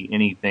yet to see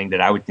anything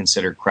that I would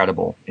consider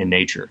credible in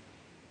nature.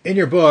 In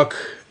your book,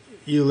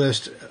 you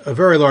list a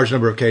very large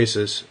number of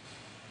cases.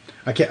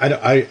 I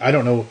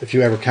don't know if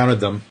you ever counted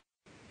them.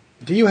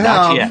 Do you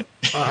have Not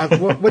yet.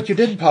 what you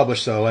didn't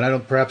publish though? And I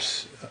don't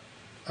perhaps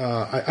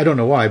I don't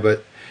know why,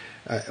 but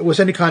was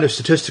any kind of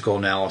statistical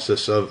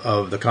analysis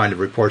of the kind of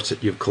reports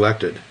that you've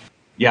collected?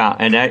 Yeah,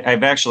 and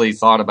I've actually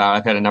thought about,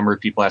 I've had a number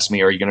of people ask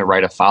me, are you going to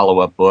write a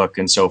follow-up book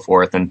and so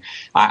forth? And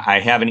I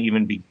haven't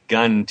even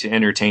begun to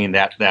entertain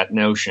that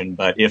notion.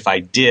 But if I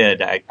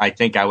did, I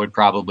think I would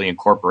probably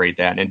incorporate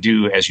that and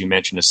do, as you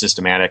mentioned, a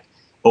systematic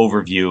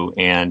overview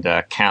and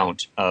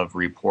count of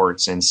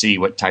reports and see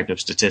what type of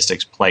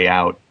statistics play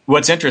out.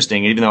 What's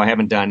interesting, even though I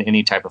haven't done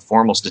any type of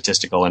formal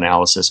statistical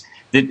analysis,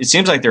 it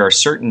seems like there are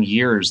certain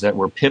years that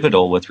were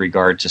pivotal with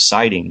regard to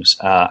sightings.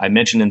 I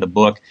mentioned in the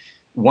book,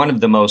 one of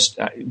the most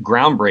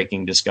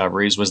groundbreaking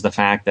discoveries was the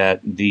fact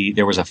that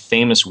there was a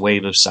famous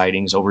wave of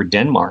sightings over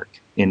Denmark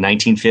in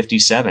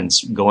 1957,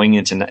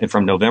 going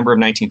from November of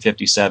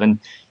 1957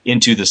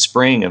 into the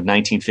spring of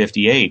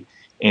 1958.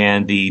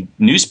 And the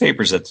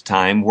newspapers at the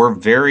time were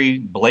very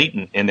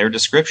blatant in their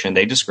description.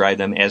 They described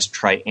them as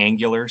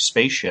triangular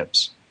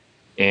spaceships.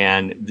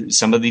 And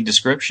some of the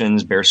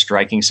descriptions bear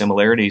striking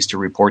similarities to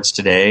reports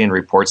today and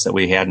reports that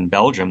we had in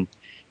Belgium.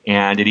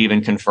 And it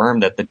even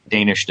confirmed that the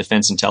Danish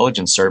Defense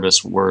Intelligence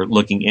Service were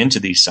looking into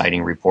these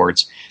sighting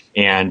reports.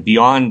 And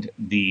beyond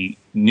the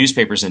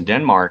newspapers in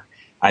Denmark,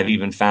 I've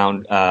even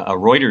found a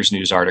Reuters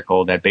news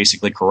article that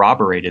basically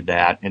corroborated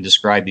that and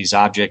described these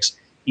objects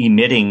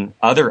emitting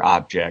other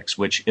objects,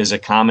 which is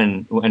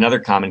another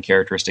common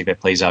characteristic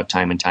that plays out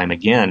time and time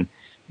again.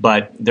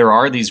 But there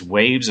are these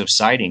waves of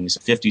sightings.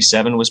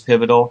 57 was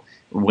pivotal.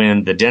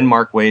 When the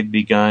Denmark wave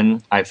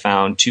begun, I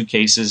found 2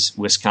 cases,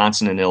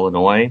 Wisconsin and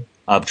Illinois,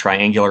 of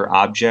triangular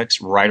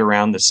objects right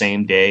around the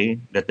same day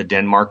that the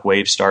Denmark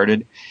wave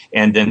started.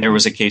 And then there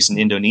was a case in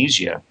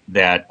Indonesia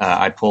that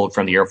I pulled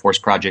from the Air Force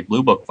Project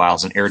Blue Book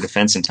files, an Air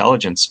Defense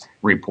Intelligence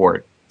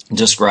report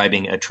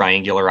describing a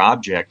triangular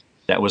object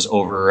that was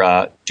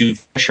over 2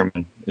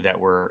 fishermen that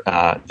were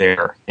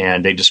there.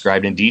 And they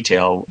described in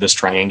detail this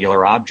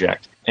triangular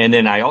object. And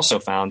then I also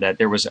found that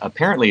there was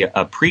apparently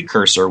a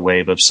precursor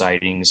wave of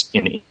sightings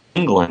in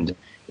England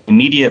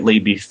immediately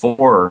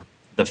before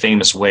the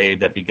famous wave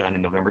that began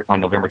on November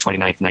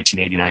 29th,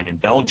 1989 in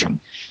Belgium.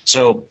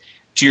 So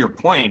to your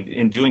point,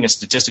 in doing a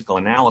statistical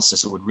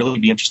analysis, it would really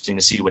be interesting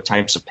to see what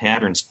types of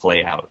patterns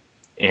play out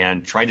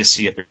and try to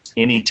see if there's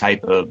any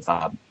type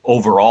of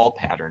overall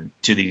pattern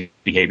to these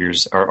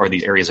behaviors or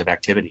these areas of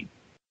activity.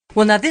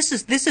 Well, now this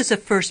is a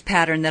first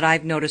pattern that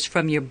I've noticed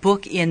from your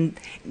book in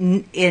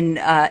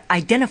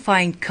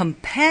identifying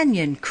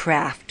companion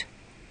craft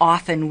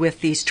often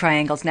with these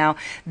triangles. Now,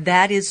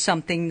 that is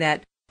something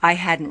that I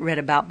hadn't read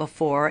about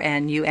before,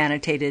 and you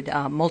annotated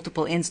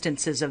multiple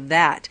instances of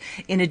that,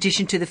 in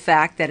addition to the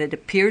fact that it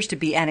appears to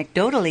be,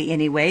 anecdotally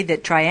anyway,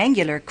 that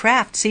triangular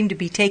craft seem to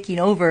be taking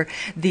over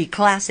the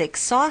classic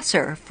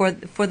saucer for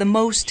the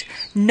most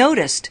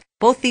noticed.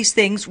 Both these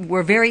things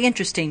were very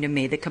interesting to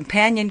me, the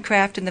companion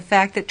craft and the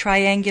fact that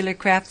triangular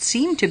craft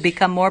seem to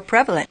become more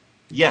prevalent.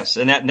 Yes,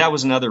 and that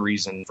was another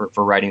reason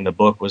for writing the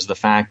book, was the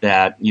fact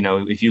that,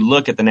 if you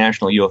look at the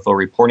National UFO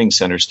Reporting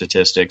Center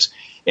statistics,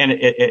 and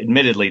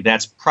admittedly,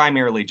 that's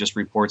primarily just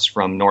reports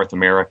from North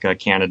America,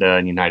 Canada,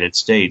 and United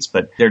States,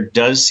 but there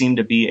does seem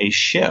to be a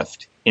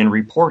shift in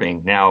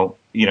reporting. Now,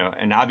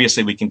 and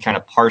obviously we can kind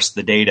of parse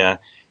the data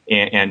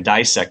and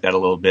dissect that a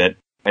little bit.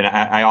 And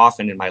I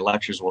often in my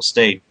lectures will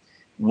state,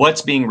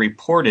 what's being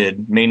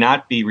reported may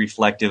not be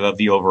reflective of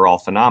the overall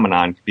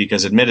phenomenon,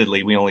 because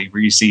admittedly, we only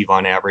receive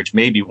on average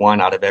maybe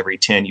 1 out of every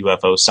 10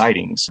 UFO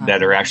sightings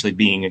that are actually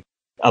being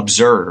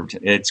observed.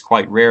 It's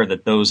quite rare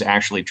that those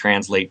actually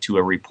translate to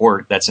a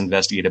report that's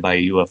investigated by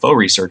a UFO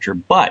researcher.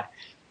 But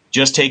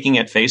just taking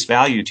at face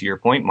value, to your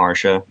point,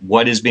 Marcia,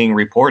 what is being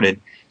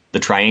reported, the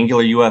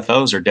triangular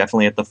UFOs are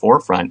definitely at the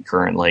forefront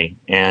currently.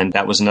 And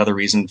that was another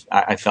reason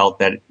I felt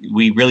that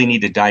we really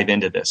need to dive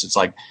into this. It's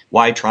like,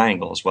 why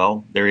triangles?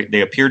 Well,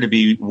 they appear to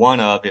be one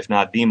of, if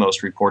not the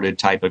most reported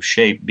type of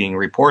shape being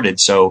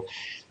reported. So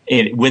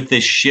with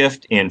this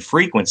shift in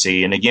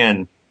frequency, and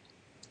again,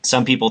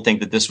 some people think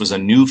that this was a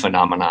new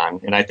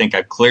phenomenon, and I think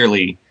I've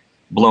clearly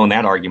blown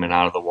that argument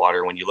out of the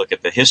water when you look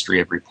at the history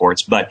of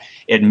reports. But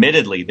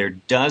admittedly, there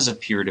does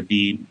appear to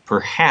be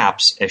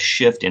perhaps a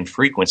shift in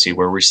frequency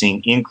where we're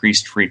seeing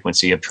increased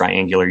frequency of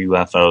triangular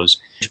UFOs,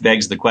 which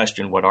begs the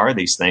question, what are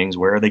these things?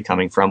 Where are they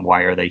coming from?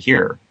 Why are they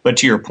here? But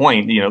to your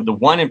point, the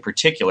one in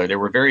particular, there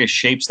were various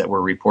shapes that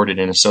were reported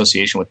in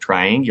association with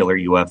triangular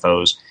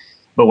UFOs.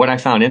 But what I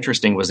found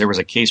interesting was there was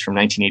a case from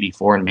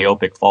 1984 in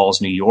Mahopac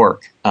Falls, New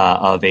York,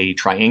 of a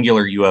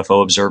triangular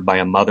UFO observed by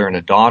a mother and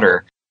a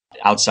daughter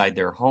outside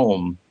their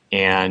home.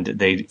 And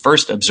they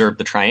first observed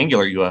the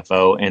triangular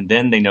UFO, and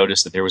then they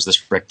noticed that there was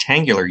this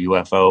rectangular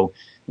UFO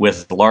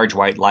with large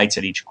white lights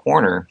at each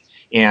corner.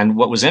 And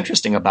what was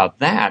interesting about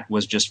that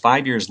was just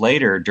 5 years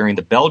later, during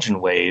the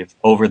Belgian wave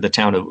over the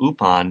town of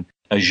Upan,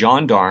 a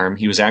gendarme,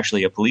 he was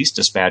actually a police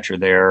dispatcher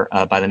there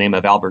by the name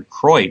of Albert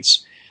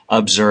Kreutz,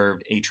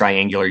 observed a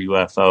triangular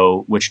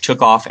UFO, which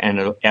took off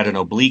at an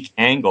oblique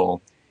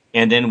angle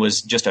and then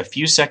was just a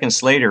few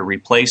seconds later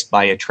replaced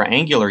by a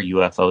triangular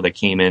UFO that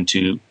came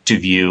into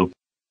view.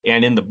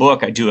 And in the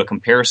book, I do a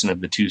comparison of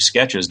the two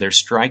sketches. They're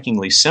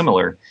strikingly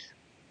similar.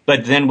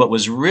 But then what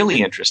was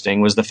really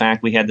interesting was the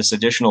fact we had this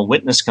additional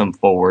witness come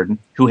forward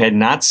who had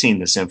not seen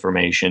this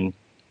information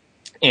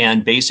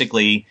and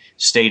basically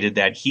stated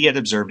that he had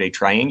observed a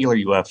triangular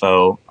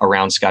UFO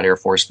around Scott Air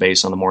Force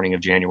Base on the morning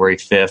of January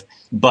 5th,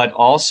 but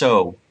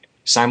also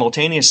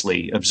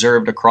simultaneously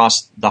observed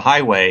across the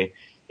highway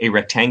a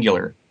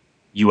rectangular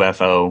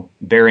UFO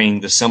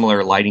bearing the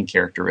similar lighting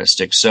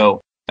characteristics.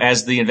 So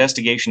as the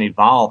investigation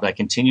evolved, I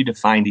continued to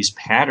find these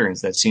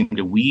patterns that seemed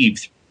to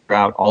weave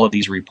throughout all of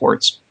these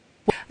reports.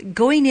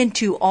 Going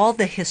into all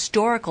the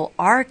historical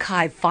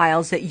archive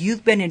files that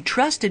you've been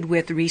entrusted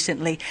with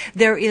recently,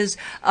 there is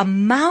a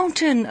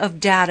mountain of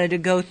data to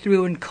go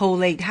through and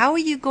collate. How are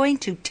you going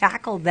to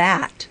tackle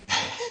that?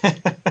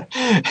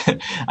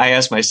 I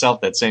asked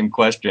myself that same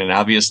question.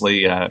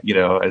 Obviously,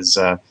 as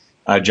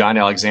John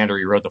Alexander,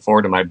 he wrote the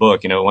foreword to my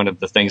book, one of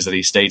the things that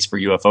he states for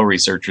UFO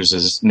researchers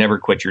is never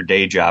quit your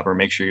day job, or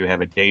make sure you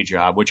have a day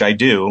job, which I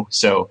do.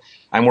 So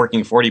I'm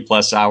working 40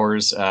 plus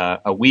hours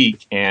a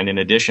week, and in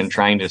addition,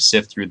 trying to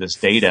sift through this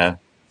data.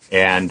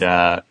 And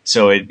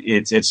so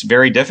it's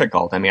very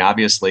difficult. I mean,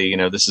 obviously,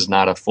 this is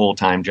not a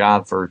full-time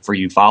job for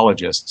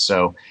ufologists.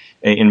 So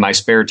in my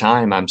spare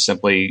time, I'm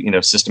simply,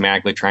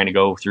 systematically trying to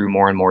go through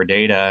more and more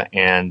data.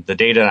 And the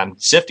data I'm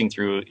sifting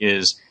through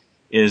is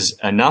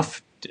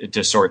enough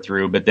to sort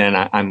through, but then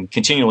I'm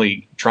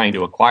continually trying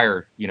to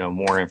acquire,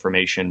 more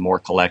information, more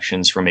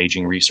collections from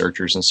aging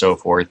researchers and so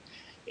forth.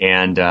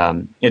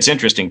 And it's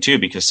interesting, too,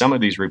 because some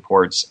of these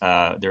reports,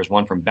 there's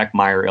one from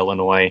Beckmeyer,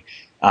 Illinois,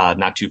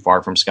 not too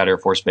far from Scott Air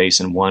Force Base,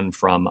 and one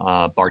from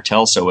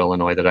Bartelso,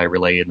 Illinois, that I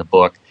relay in the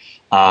book.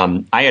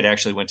 I had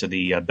actually went to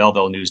the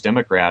Belleville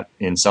News-Democrat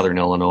in Southern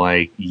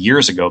Illinois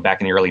years ago, back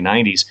in the early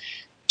 90s,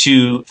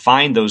 to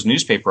find those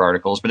newspaper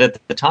articles. But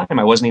at the time,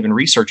 I wasn't even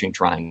researching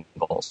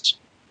triangles.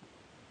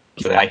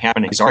 So I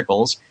happened to these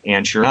articles,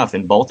 and sure enough,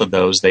 in both of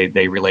those, they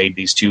relayed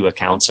these two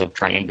accounts of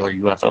triangular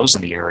UFOs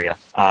in the area.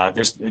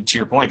 To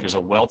your point, there's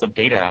a wealth of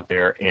data out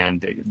there,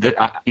 and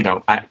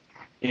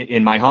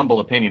in my humble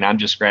opinion, I'm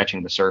just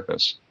scratching the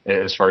surface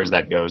as far as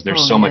that goes.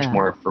 There's so much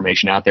more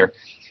information out there.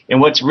 And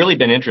what's really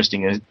been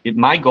interesting is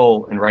my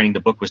goal in writing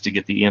the book was to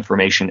get the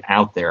information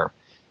out there.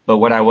 But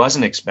what I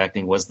wasn't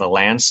expecting was the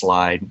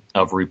landslide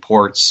of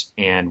reports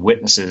and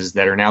witnesses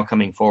that are now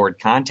coming forward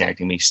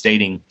contacting me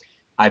stating,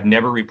 I've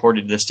never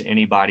reported this to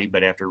anybody,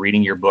 but after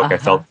reading your book, I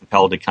felt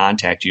compelled to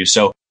contact you.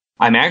 So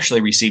I'm actually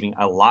receiving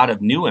a lot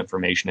of new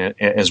information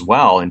as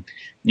well. And,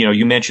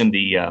 you mentioned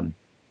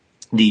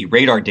the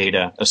radar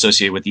data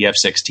associated with the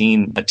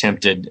F-16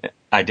 attempted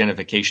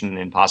identification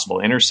and possible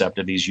intercept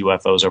of these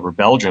UFOs over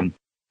Belgium.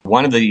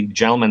 One of the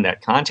gentlemen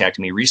that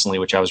contacted me recently,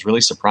 which I was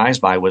really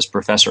surprised by, was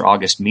Professor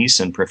August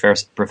Meeson,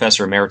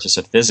 Professor Emeritus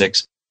of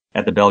Physics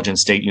at the Belgian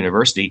State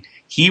University.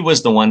 He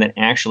was the one that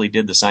actually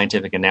did the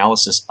scientific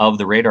analysis of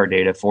the radar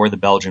data for the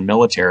Belgian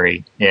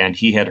military. And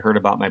he had heard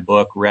about my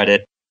book, read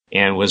it,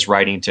 and was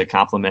writing to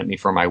compliment me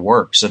for my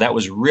work. So that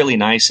was really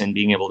nice, and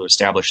being able to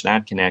establish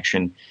that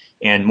connection.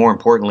 And more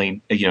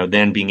importantly,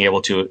 then being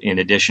able to, in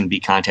addition, be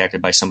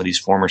contacted by some of these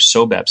former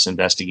SOBEPS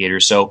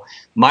investigators. So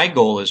my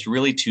goal is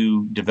really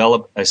to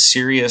develop a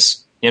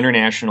serious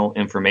international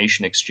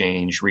information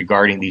exchange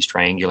regarding these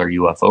triangular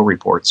UFO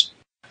reports.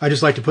 I'd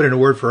just like to put in a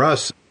word for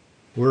us.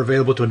 We're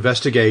available to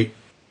investigate,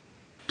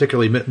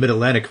 particularly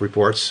Mid-Atlantic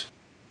reports.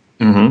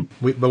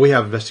 Mm-hmm. But we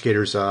have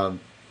investigators.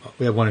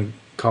 We have one in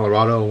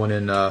Colorado, one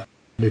in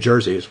New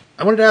Jersey.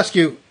 I wanted to ask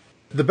you,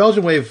 the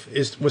Belgian wave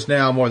was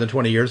now more than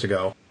 20 years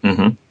ago.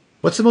 Mm-hmm.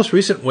 What's the most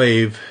recent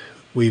wave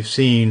we've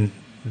seen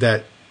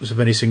that was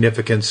of any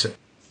significance?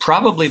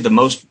 Probably the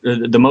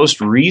most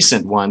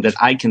recent one that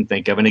I can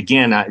think of, and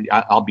again,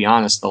 I'll be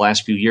honest, the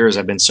last few years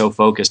I've been so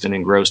focused and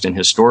engrossed in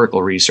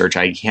historical research,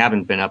 I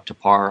haven't been up to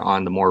par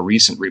on the more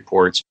recent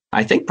reports.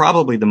 I think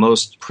probably the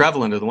most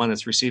prevalent, or the one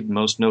that's received the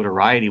most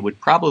notoriety,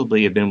 would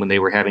probably have been when they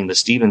were having the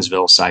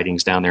Stevensville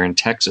sightings down there in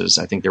Texas.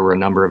 I think there were a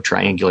number of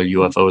triangular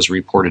UFOs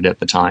reported at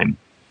the time.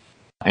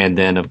 And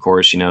then, of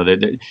course,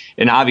 and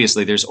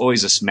obviously there's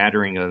always a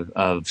smattering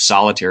of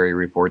solitary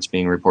reports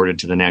being reported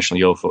to the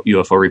National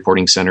UFO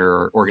Reporting Center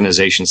or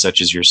organizations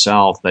such as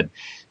yourself. But,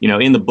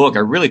 in the book, I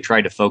really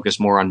tried to focus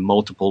more on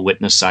multiple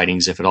witness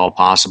sightings, if at all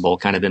possible,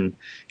 kind of in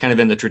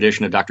the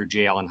tradition of Dr.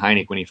 J. Allen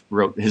Hynek when he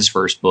wrote his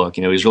first book.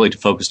 He was really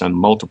focused on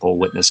multiple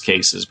witness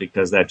cases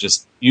because that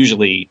just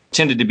usually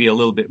tended to be a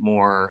little bit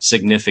more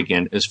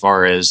significant as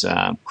far as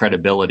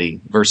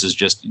credibility versus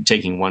just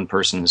taking one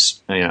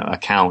person's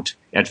account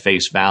at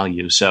face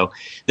value. So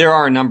there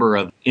are a number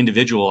of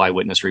individual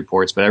eyewitness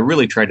reports, but I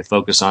really try to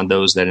focus on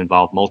those that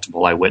involve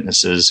multiple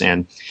eyewitnesses.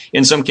 And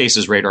in some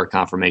cases, radar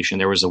confirmation.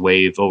 There was a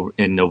wave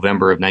in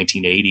November of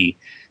 1980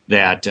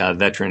 that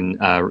veteran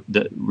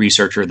the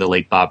researcher, the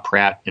late Bob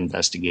Pratt,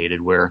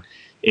 investigated, where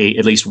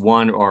at least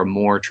one or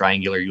more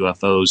triangular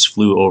UFOs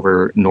flew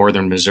over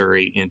northern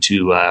Missouri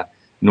into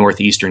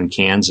northeastern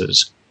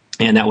Kansas.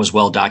 And that was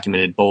well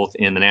documented both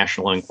in the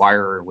National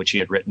Enquirer, which he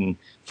had written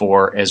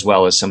for, as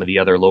well as some of the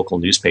other local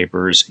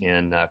newspapers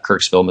in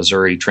Kirksville,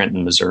 Missouri,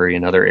 Trenton, Missouri,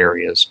 and other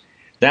areas.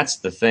 That's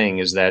the thing,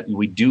 is that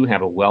we do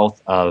have a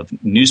wealth of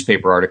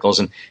newspaper articles.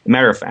 And as a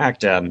matter of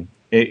fact,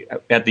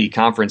 at the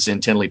conference in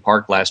Tinley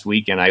Park last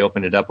weekend, I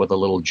opened it up with a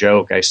little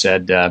joke. I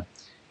said,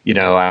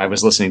 I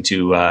was listening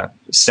to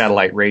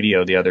satellite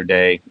radio the other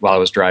day while I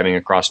was driving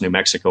across New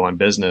Mexico on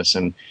business,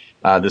 and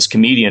this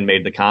comedian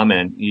made the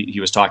comment. He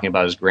was talking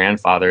about his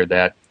grandfather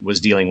that was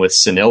dealing with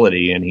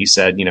senility, and he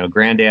said,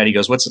 Granddad, he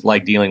goes, what's it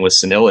like dealing with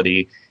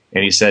senility?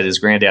 And he said his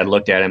granddad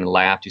looked at him and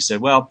laughed. He said,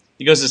 well,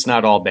 he goes, it's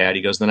not all bad.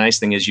 He goes, the nice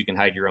thing is you can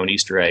hide your own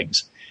Easter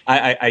eggs.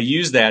 I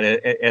use that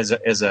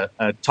as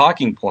a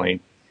talking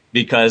point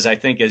because I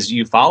think as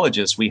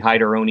ufologists, we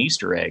hide our own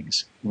Easter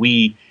eggs.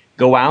 We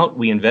go out,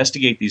 we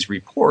investigate these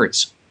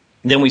reports,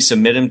 then we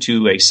submit them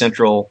to a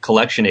central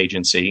collection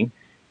agency,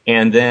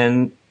 and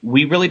then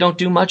we really don't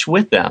do much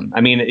with them. I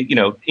mean,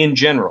 in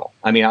general,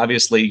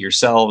 obviously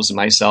yourselves,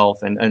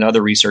 myself, and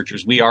other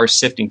researchers, we are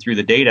sifting through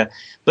the data.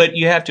 But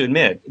you have to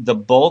admit, the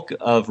bulk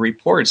of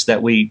reports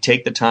that we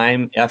take the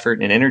time,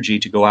 effort, and energy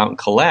to go out and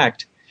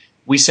collect,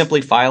 we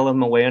simply file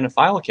them away in a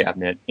file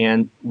cabinet.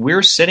 And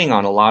we're sitting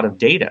on a lot of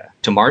data.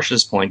 To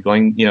Marcia's point,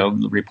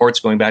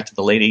 reports going back to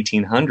the late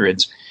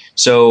 1800s.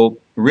 So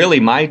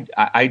really,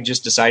 I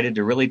just decided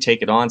to really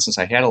take it on, since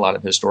I had a lot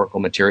of historical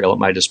material at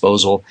my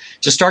disposal,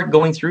 to start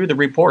going through the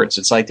reports.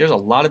 It's like, there's a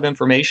lot of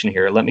information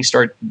here. Let me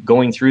start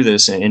going through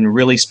this and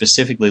really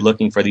specifically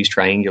looking for these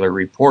triangular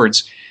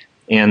reports.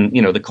 And,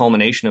 the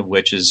culmination of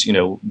which is,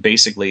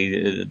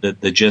 basically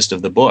the gist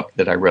of the book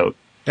that I wrote.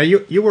 Now,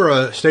 you were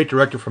a state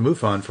director for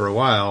MUFON for a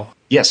while.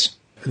 Yes.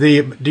 Do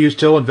you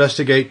still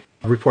investigate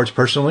reports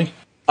personally?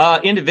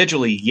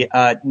 Individually,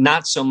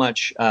 not so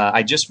much.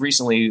 I just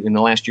recently, in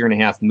the last year and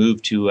a half,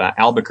 moved to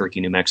Albuquerque,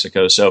 New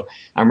Mexico. So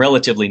I'm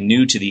relatively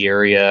new to the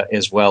area,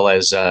 as well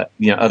as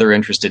other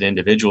interested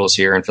individuals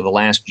here. And for the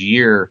last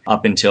year,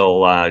 up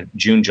until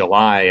June,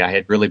 July, I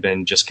had really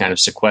been just kind of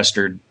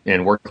sequestered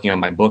and working on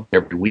my book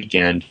every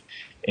weekend.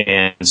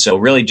 And so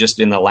really just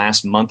in the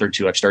last month or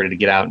two, I've started to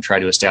get out and try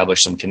to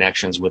establish some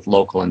connections with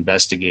local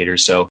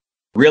investigators. So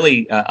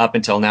really, up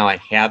until now, I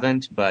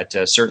haven't, but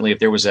certainly if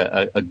there was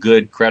a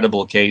good,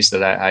 credible case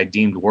that I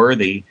deemed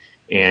worthy,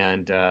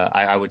 and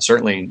I would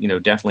certainly,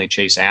 definitely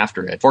chase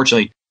after it.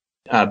 Fortunately,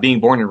 being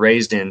born and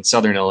raised in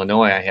Southern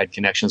Illinois, I had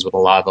connections with a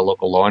lot of the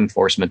local law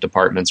enforcement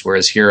departments,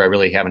 whereas here I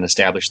really haven't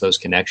established those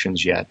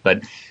connections yet.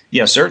 But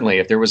yeah, certainly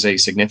if there was a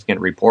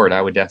significant report,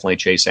 I would definitely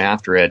chase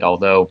after it,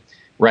 although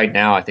right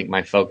now, I think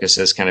my focus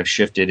has kind of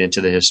shifted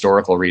into the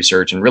historical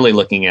research and really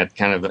looking at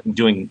kind of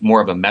doing more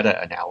of a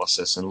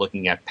meta-analysis and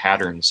looking at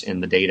patterns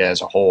in the data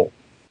as a whole.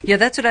 Yeah,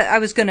 that's what I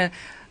was going to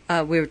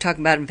we were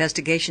talking about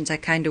investigations. I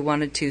kind of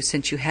wanted to,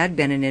 since you had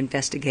been an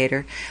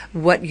investigator,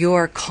 what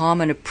your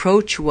common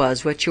approach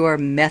was, what your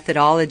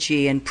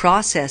methodology and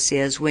process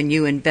is when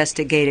you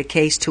investigate a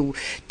case to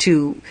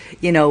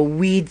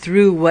weed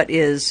through what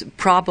is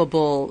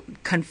probable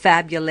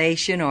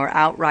confabulation or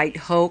outright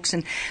hoax.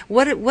 And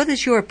what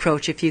is your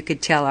approach, if you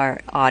could tell our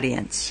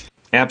audience?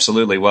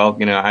 Absolutely. Well,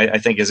 I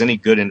think as any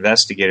good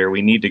investigator,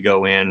 we need to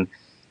go in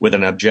with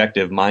an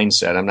objective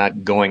mindset. I'm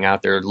not going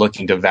out there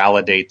looking to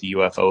validate the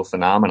UFO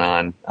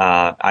phenomenon.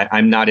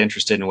 I'm not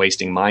interested in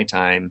wasting my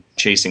time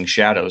chasing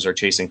shadows or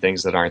chasing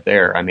things that aren't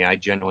there. I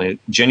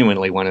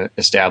genuinely want to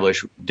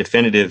establish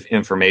definitive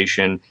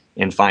information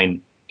and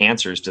find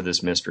answers to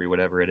this mystery,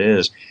 whatever it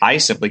is. I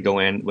simply go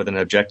in with an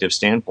objective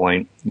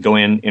standpoint, go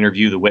in,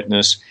 interview the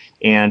witness,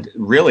 and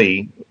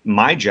really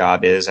my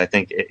job is, I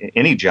think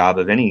any job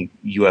of any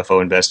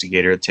UFO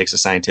investigator that takes a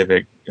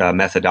scientific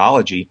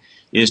methodology,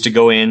 is to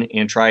go in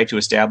and try to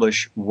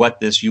establish what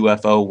this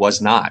UFO was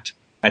not.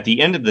 At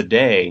the end of the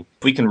day,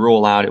 if we can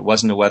rule out it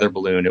wasn't a weather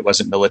balloon, it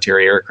wasn't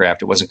military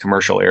aircraft, it wasn't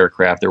commercial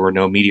aircraft, there were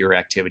no meteor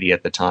activity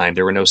at the time,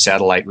 there were no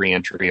satellite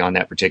reentry on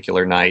that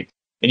particular night,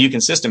 and you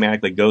can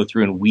systematically go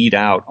through and weed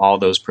out all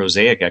those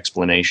prosaic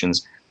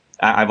explanations.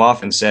 I've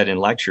often said in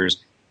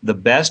lectures, the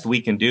best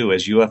we can do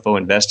as UFO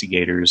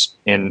investigators,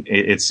 and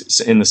it's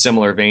in the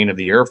similar vein of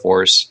the Air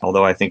Force,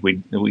 although I think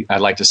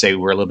I'd like to say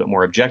we're a little bit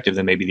more objective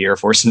than maybe the Air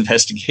Force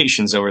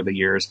investigations over the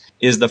years,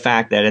 is the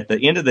fact that at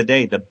the end of the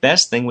day, the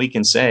best thing we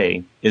can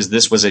say is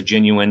this was a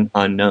genuine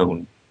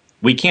unknown.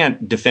 We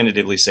can't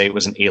definitively say it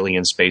was an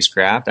alien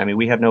spacecraft.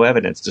 We have no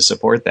evidence to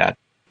support that.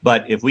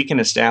 But if we can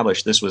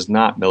establish this was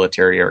not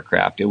military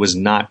aircraft, it was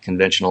not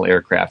conventional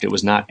aircraft, it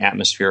was not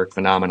atmospheric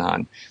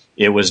phenomenon,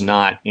 it was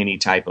not any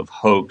type of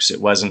hoax,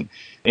 it wasn't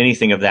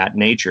anything of that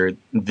nature,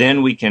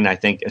 then we can, I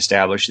think,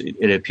 establish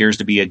it appears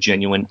to be a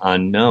genuine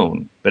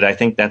unknown. But I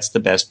think that's the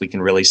best we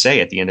can really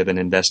say at the end of an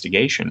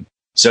investigation.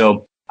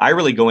 So I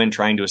really go in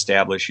trying to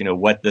establish,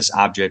 what this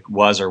object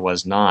was or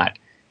was not,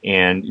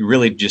 and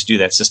really just do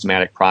that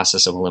systematic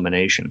process of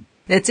elimination.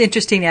 It's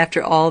interesting,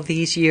 after all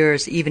these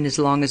years, even as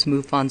long as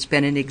MUFON's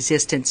been in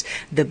existence,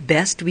 the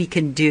best we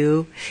can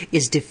do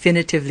is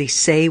definitively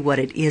say what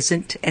it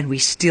isn't, and we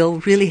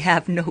still really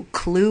have no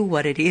clue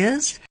what it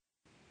is.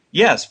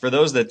 Yes, for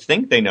those that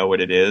think they know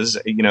what it is,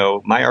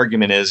 my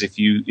argument is if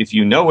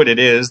you know what it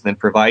is, then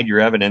provide your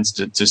evidence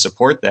to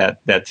support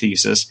that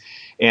thesis.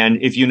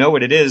 And if you know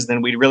what it is,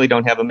 then we really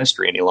don't have a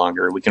mystery any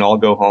longer. We can all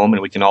go home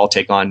and we can all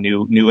take on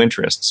new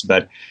interests.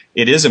 But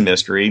it is a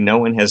mystery. No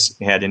one has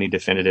had any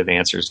definitive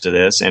answers to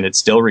this, and it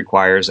still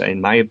requires,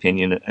 in my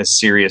opinion, a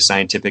serious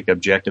scientific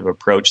objective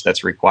approach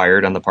that's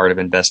required on the part of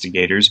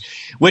investigators,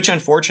 which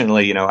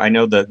unfortunately, I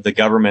know the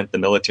government, the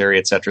military,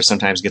 et cetera,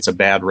 sometimes gets a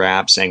bad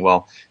rap saying,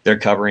 well, they're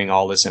covering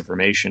all this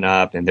information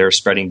up and they're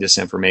spreading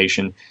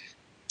disinformation.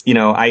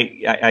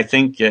 I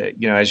think,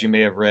 as you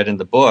may have read in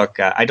the book,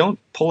 I don't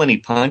pull any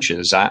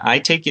punches. I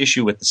take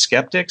issue with the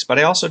skeptics, but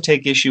I also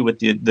take issue with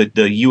the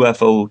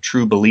UFO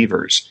true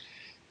believers.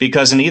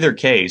 Because in either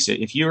case,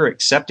 if you're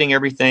accepting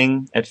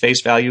everything at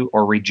face value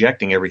or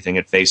rejecting everything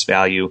at face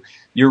value,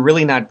 you're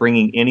really not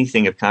bringing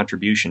anything of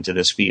contribution to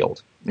this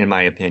field, in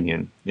my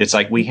opinion. It's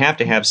like we have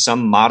to have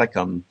some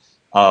modicum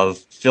of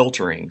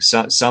filtering,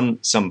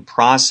 some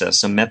process,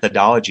 some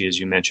methodology, as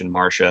you mentioned,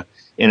 Marcia,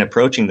 in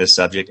approaching this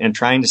subject and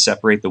trying to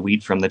separate the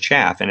wheat from the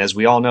chaff. And as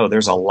we all know,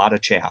 there's a lot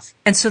of chaff.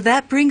 And so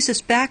that brings us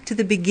back to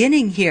the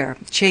beginning here,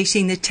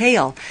 chasing the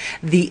tail.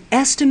 The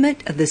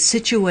estimate of the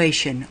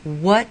situation.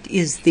 What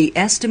is the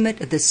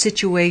estimate of the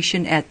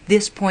situation at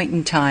this point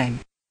in time?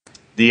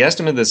 The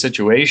estimate of the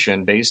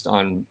situation, based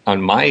on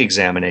my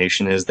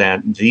examination, is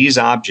that these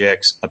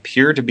objects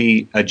appear to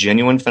be a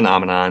genuine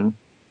phenomenon.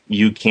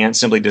 You can't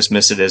simply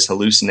dismiss it as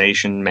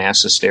hallucination,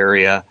 mass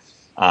hysteria,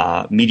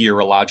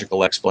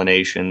 meteorological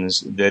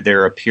explanations.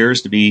 There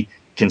appears to be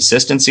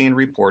consistency in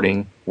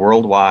reporting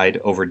worldwide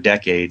over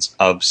decades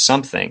of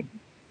something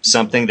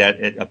that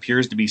it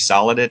appears to be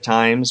solid at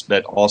times,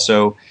 but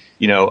also,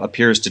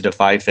 appears to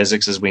defy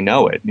physics as we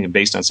know it,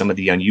 based on some of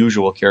the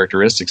unusual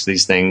characteristics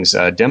these things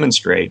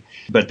demonstrate.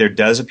 But there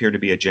does appear to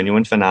be a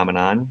genuine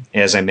phenomenon,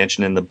 as I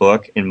mentioned in the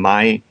book. In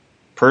my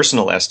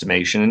personal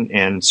estimation,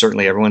 and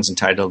certainly everyone's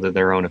entitled to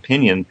their own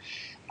opinion,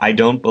 I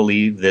don't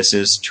believe this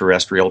is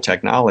terrestrial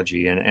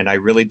technology, and I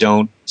really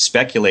don't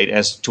speculate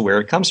as to where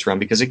it comes from,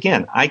 because,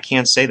 again, I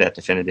can't say that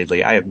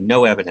definitively. I have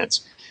no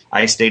evidence.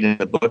 I state in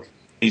the book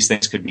these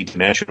things could be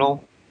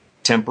dimensional,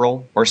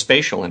 temporal, or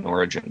spatial in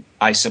origin.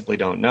 I simply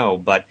don't know,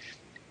 but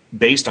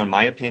based on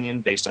my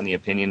opinion, based on the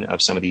opinion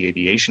of some of the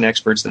aviation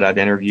experts that I've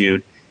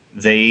interviewed,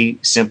 they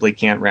simply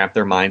can't wrap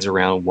their minds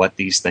around what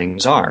these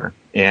things are.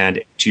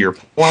 And to your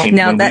point,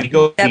 now when we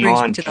go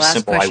beyond to just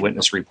simple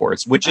eyewitness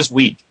reports, which is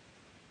weak,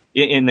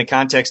 in the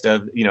context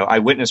of,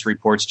 eyewitness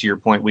reports, to your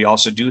point, we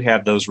also do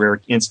have those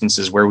rare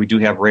instances where we do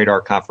have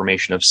radar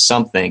confirmation of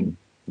something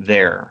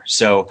there.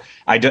 So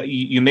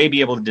you may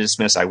be able to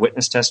dismiss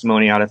eyewitness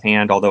testimony out of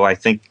hand, although I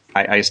think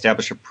I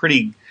established a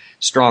pretty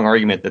strong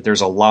argument that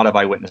there's a lot of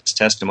eyewitness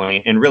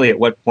testimony. And really, at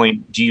what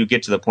point do you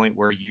get to the point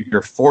where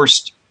you're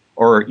forced,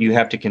 or you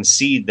have to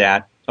concede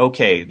that,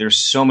 okay, there's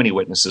so many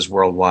witnesses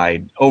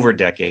worldwide over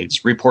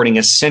decades reporting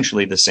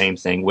essentially the same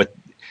thing with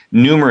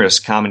numerous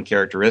common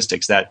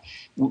characteristics, that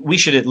we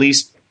should at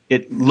least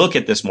look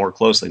at this more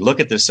closely, look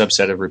at this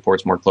subset of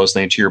reports more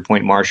closely. And to your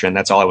point, Marcia, and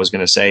that's all I was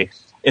going to say,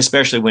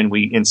 especially when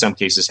we, in some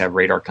cases, have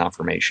radar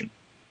confirmation.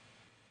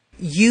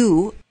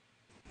 You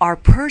are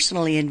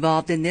personally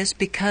involved in this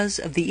because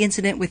of the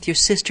incident with your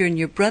sister and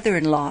your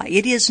brother-in-law.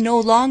 It is no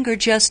longer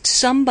just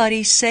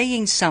somebody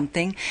saying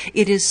something.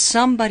 It is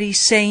somebody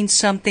saying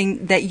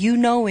something that you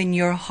know in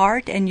your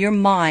heart and your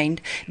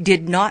mind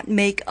did not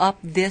make up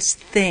this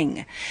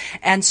thing.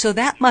 And so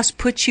that must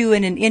put you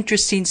in an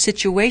interesting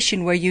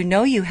situation where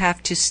you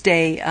have to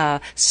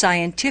stay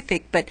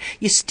scientific, but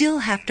you still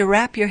have to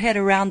wrap your head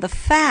around the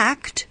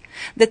fact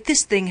that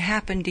this thing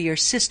happened to your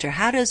sister.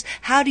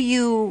 How do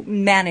you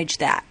manage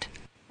that?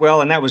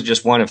 Well, and that was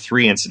just one of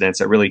three incidents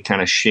that really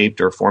kind of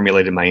shaped or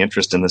formulated my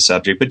interest in the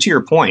subject. But to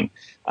your point,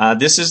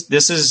 this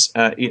is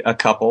a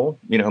couple,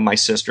 my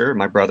sister,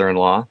 my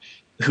brother-in-law,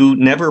 who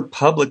never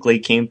publicly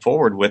came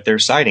forward with their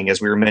sighting,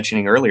 as we were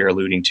mentioning earlier,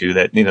 alluding to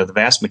that, the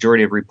vast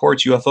majority of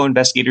reports UFO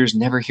investigators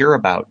never hear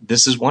about.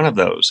 This is one of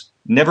those.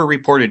 Never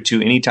reported to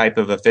any type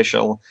of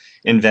official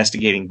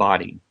investigating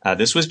body.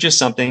 This was just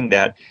something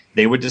that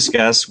they would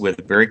discuss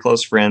with very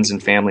close friends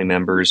and family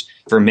members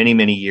for many,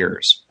 many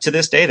years. To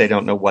this day, they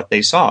don't know what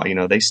they saw.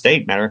 They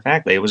state, matter of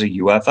fact, it was a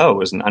UFO. It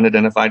was an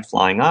unidentified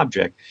flying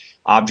object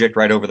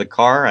right over the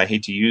car. I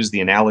hate to use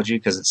the analogy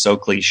because it's so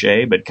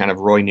cliche, but kind of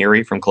Roy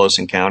Neary from Close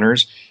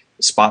Encounters,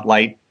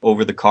 spotlight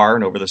over the car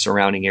and over the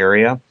surrounding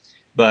area.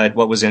 But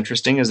what was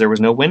interesting is there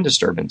was no wind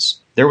disturbance.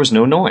 There was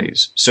no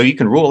noise. So you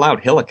can rule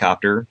out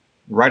helicopter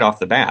right off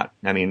the bat.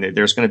 I mean,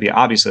 there's going to be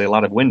obviously a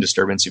lot of wind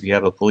disturbance if you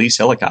have a police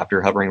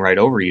helicopter hovering right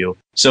over you.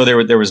 So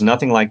there was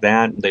nothing like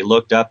that. They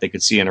looked up. They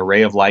could see an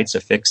array of lights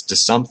affixed to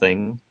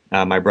something.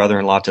 My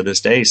brother-in-law to this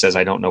day says,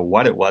 I don't know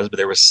what it was, but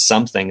there was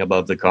something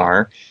above the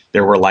car.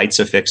 There were lights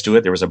affixed to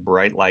it. There was a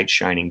bright light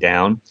shining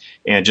down.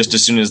 And just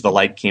as soon as the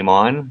light came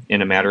on,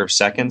 in a matter of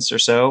seconds or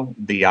so,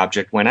 the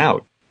object went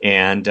out.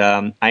 And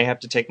I have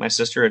to take my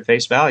sister at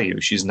face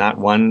value. She's not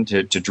one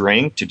to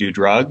drink, to do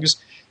drugs.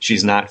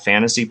 She's not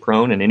fantasy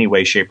prone in any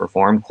way, shape, or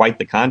form. Quite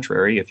the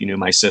contrary, if you knew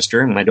my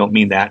sister, and I don't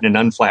mean that in an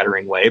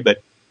unflattering way,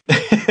 but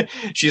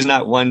she's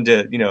not one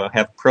to,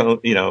 have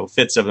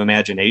fits of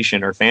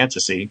imagination or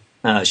fantasy.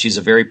 She's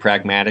a very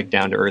pragmatic,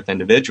 down-to-earth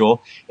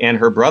individual, and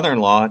her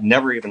brother-in-law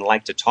never even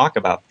liked to talk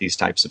about these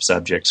types of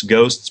subjects,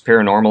 ghosts,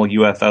 paranormal,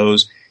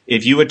 UFOs.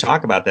 If you would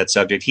talk about that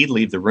subject, he'd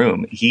leave the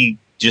room. He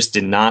just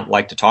did not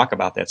like to talk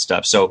about that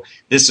stuff. So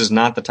this is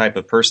not the type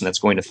of person that's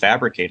going to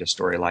fabricate a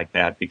story like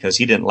that, because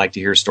he didn't like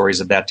to hear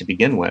stories of that to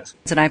begin with.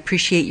 And I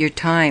appreciate your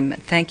time.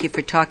 Thank you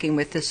for talking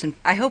with us. And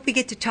I hope we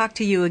get to talk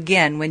to you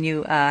again when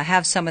you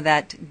have some of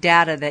that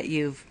data that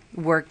you've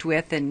worked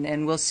with,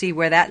 and we'll see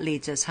where that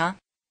leads us, huh?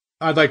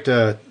 I'd like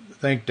to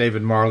thank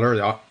David Marler,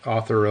 the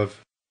author of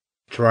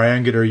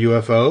Triangular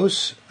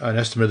UFOs, an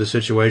estimate of the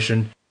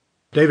situation.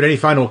 David, any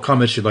final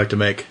comments you'd like to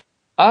make?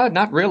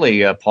 Not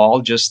really, Paul.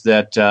 Just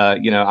that,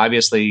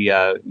 obviously,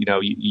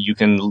 you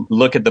can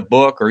look at the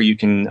book, or you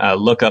can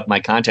look up my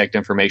contact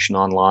information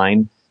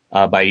online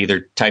by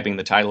either typing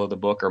the title of the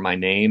book or my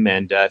name.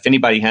 And if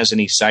anybody has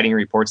any sighting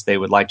reports they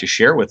would like to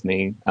share with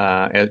me,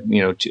 as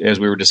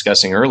we were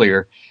discussing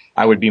earlier,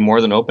 I would be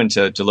more than open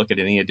to look at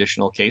any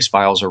additional case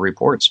files or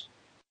reports.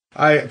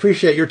 I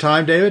appreciate your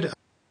time, David.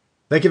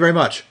 Thank you very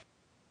much.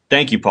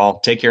 Thank you, Paul.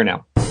 Take care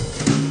now.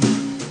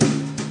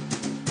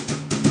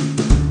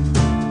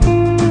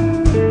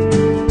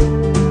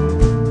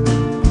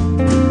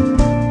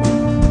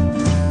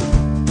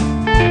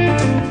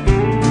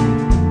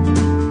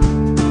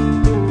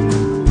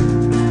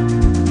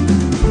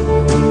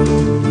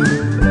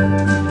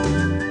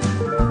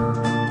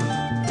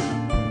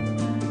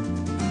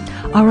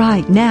 All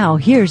right, now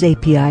here's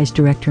API's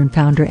director and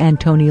founder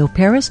Antonio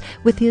Perez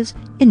with his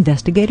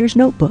Investigator's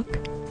Notebook.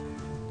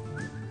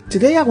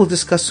 Today I will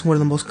discuss one of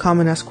the most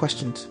common asked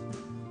questions.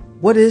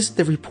 What is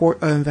the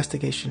report of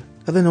investigation,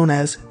 otherwise known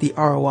as the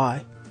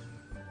ROI?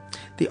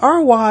 The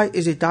ROI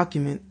is a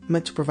document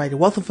meant to provide a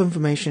wealth of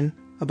information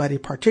about a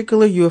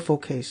particular UFO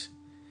case,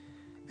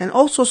 and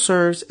also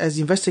serves as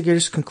the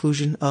investigator's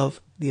conclusion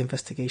of the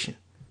investigation.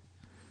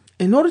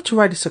 In order to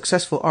write a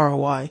successful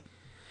ROI,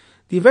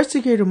 the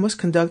investigator must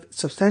conduct a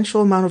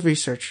substantial amount of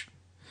research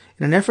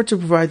in an effort to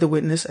provide the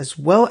witness, as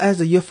well as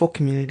the UFO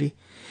community,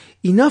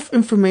 enough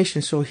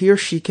information so he or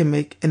she can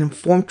make an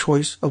informed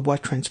choice of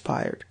what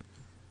transpired.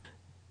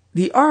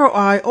 The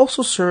ROI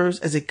also serves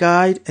as a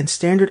guide and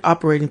standard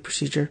operating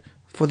procedure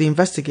for the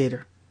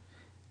investigator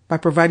by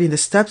providing the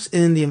steps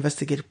in the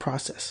investigative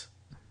process.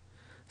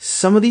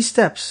 Some of these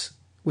steps,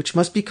 which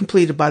must be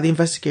completed by the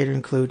investigator,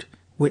 include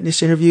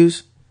witness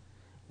interviews,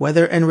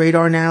 weather and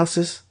radar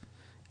analysis,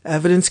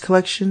 evidence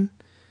collection,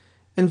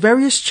 and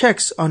various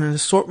checks on an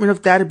assortment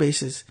of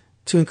databases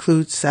to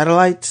include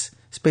satellites,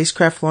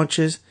 spacecraft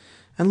launches,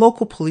 and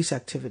local police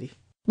activity.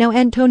 Now,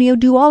 Antonio,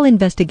 do all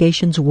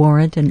investigations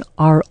warrant an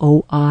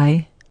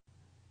ROI?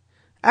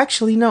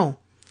 Actually, no.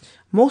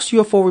 Most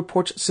UFO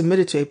reports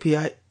submitted to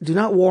API do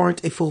not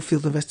warrant a full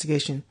field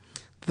investigation.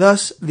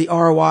 Thus, the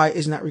ROI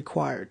is not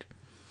required.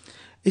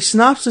 A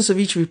synopsis of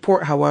each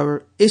report,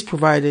 however, is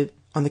provided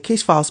on the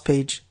case files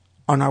page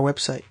on our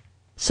website.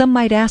 Some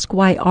might ask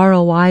why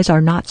ROIs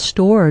are not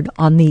stored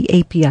on the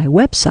API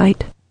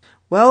website.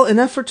 Well, in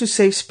an effort to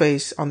save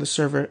space on the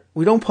server,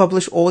 we don't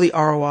publish all the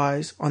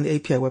ROIs on the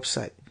API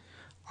website.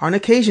 On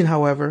occasion,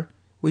 however,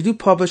 we do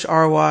publish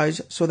ROIs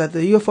so that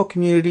the UFO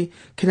community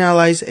can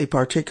analyze a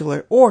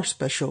particular or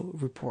special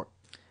report.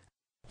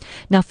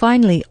 Now,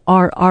 finally,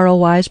 are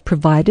ROIs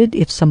provided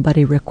if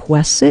somebody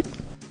requests it?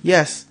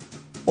 Yes,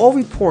 all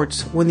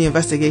reports, when the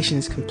investigation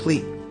is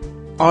complete,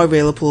 are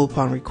available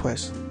upon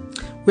request.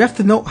 We have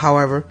to note,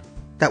 however,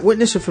 that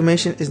witness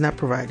information is not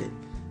provided,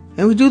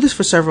 and we do this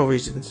for several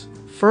reasons.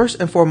 First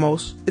and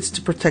foremost, it's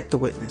to protect the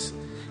witness,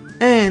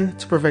 and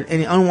to prevent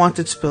any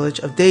unwanted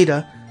spillage of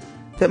data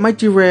that might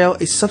derail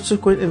a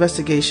subsequent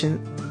investigation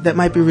that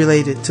might be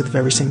related to the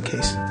very same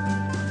case.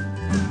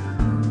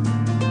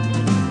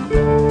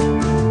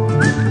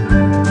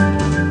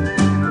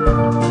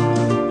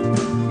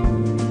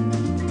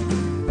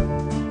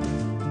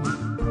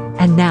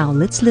 And now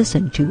let's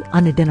listen to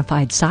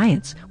Unidentified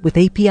Science with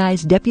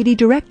API's Deputy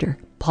Director,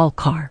 Paul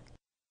Carr.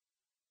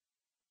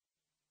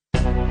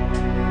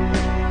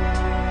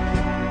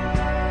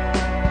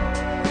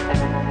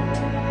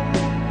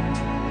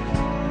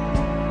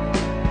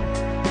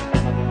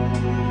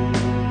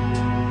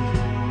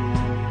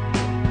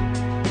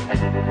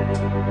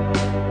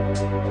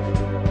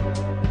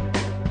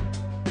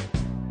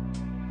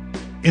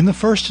 In the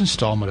first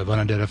installment of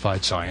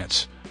Unidentified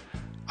Science,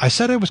 I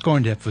said I was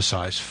going to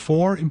emphasize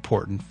 4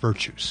 important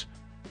virtues: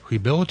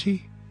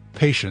 humility,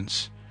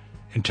 patience,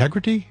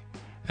 integrity,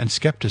 and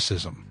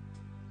skepticism.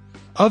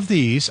 Of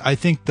these, I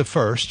think the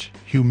first,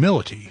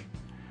 humility,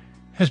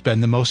 has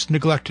been the most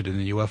neglected in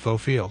the UFO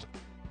field.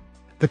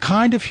 The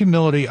kind of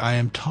humility I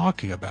am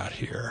talking about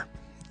here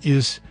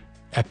is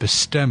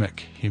epistemic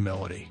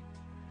humility,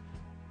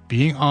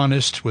 being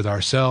honest with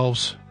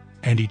ourselves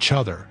and each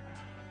other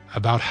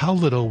about how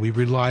little we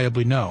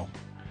reliably know,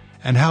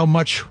 and how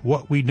much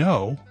what we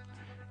know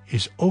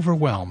is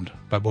overwhelmed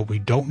by what we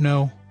don't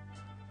know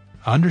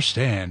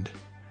understand,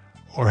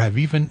 or have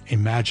even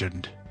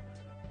imagined.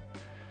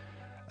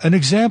 An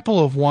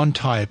example of one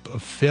type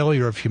of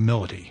failure of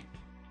humility,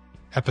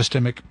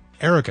 epistemic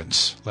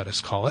arrogance, let us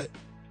call it,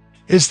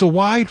 is the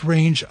wide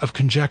range of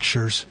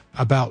conjectures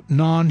about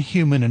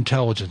non-human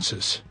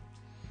intelligences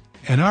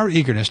and our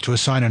eagerness to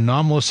assign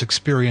anomalous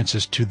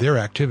experiences to their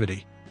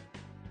activity.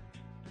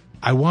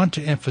 I want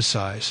to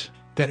emphasize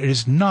that it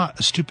is not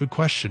a stupid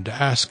question to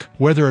ask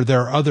whether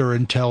there are other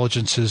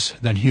intelligences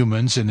than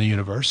humans in the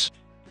universe,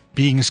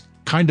 beings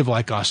kind of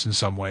like us in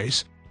some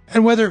ways,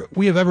 and whether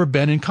we have ever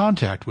been in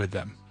contact with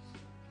them.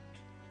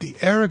 The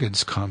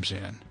arrogance comes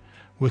in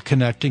with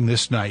connecting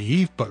this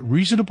naive but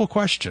reasonable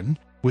question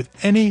with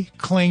any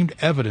claimed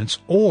evidence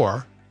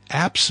or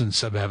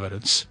absence of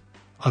evidence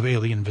of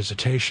alien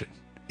visitation.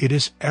 It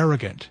is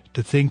arrogant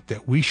to think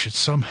that we should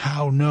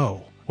somehow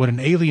know what an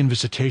alien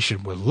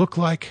visitation would look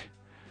like,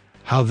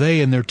 how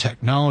they and their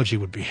technology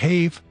would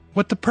behave,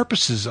 what the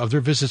purposes of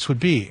their visits would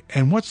be,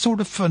 and what sort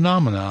of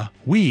phenomena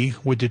we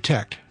would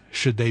detect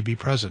should they be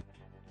present.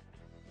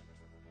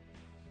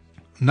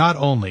 Not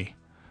only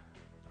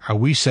are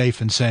we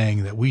safe in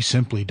saying that we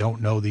simply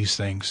don't know these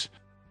things,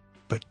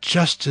 but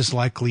just as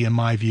likely, in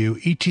my view,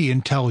 ET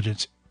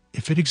intelligence,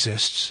 if it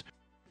exists,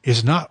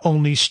 is not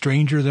only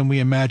stranger than we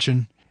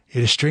imagine,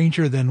 it is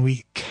stranger than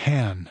we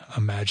can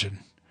imagine,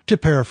 to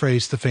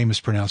paraphrase the famous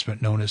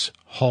pronouncement known as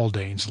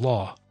Haldane's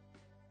Law.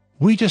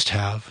 We just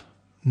have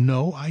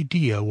no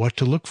idea what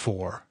to look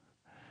for,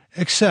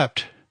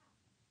 except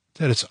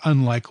that it's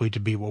unlikely to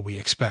be what we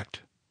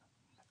expect.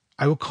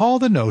 I will call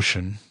the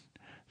notion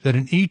that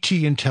an ET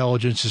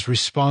intelligence is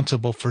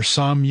responsible for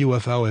some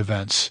UFO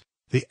events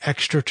the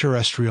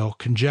extraterrestrial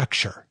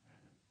conjecture,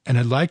 and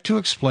I'd like to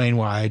explain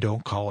why I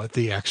don't call it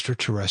the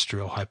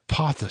extraterrestrial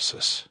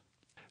hypothesis.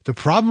 The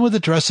problem with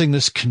addressing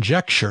this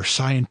conjecture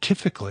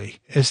scientifically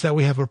is that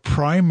we have a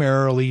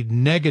primarily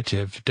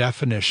negative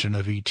definition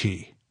of ET.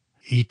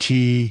 ET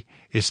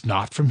is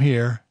not from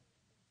here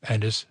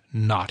and is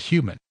not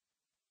human.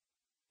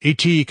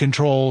 ET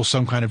controls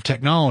some kind of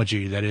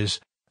technology that is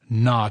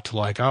not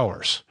like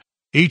ours.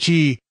 ET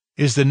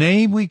is the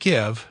name we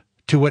give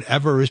to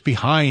whatever is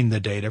behind the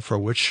data for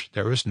which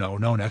there is no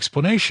known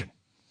explanation.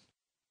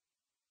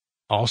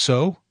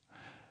 Also,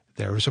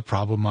 there is a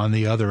problem on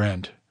the other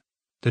end,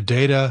 the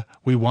data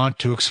we want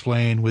to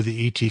explain with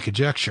the ET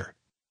conjecture.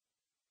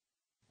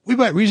 We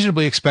might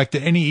reasonably expect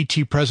that any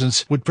ET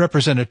presence would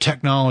represent a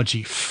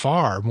technology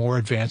far more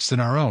advanced than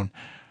our own.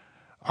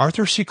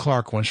 Arthur C.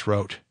 Clarke once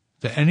wrote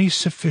that any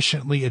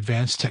sufficiently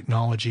advanced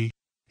technology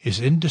is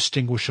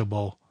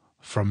indistinguishable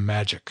from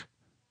magic.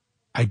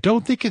 I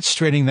don't think it's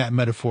straining that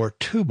metaphor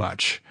too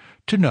much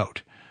to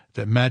note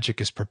that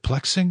magic is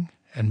perplexing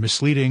and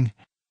misleading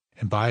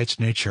and by its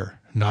nature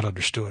not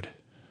understood.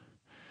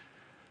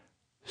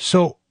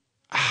 So,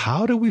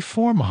 how do we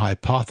form a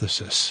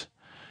hypothesis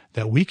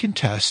that we can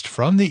test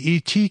from the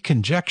ET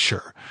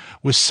conjecture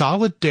with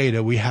solid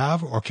data we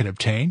have or can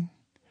obtain?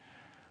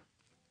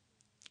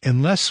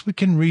 Unless we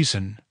can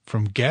reason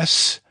from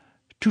guess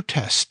to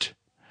test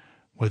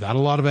without a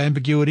lot of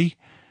ambiguity,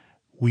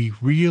 we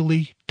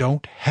really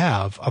don't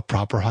have a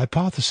proper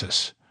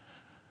hypothesis.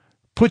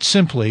 Put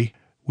simply,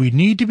 we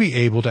need to be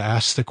able to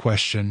ask the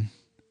question,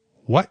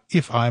 what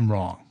if I'm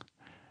wrong?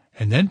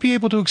 And then be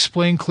able to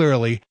explain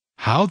clearly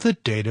how the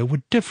data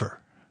would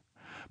differ.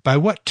 By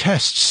what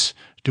tests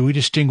do we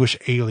distinguish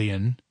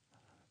alien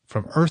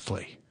from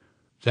earthly?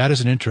 That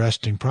is an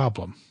interesting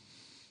problem,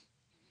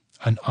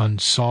 an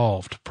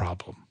unsolved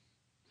problem.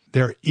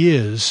 There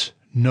is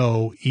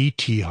no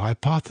ET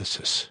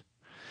hypothesis.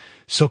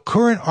 So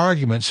current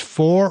arguments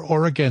for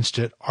or against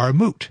it are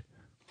moot.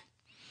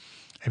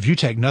 If you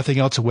take nothing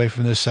else away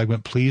from this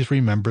segment, please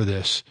remember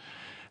this.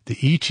 The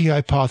ET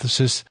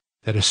hypothesis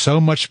that is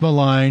so much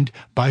maligned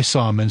by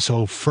some and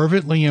so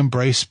fervently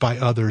embraced by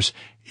others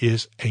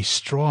is a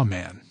straw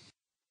man.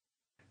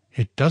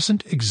 It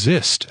doesn't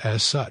exist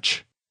as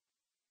such.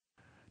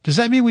 Does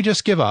that mean we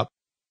just give up?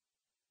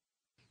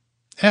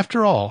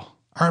 After all,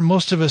 aren't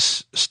most of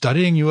us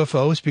studying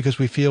UFOs because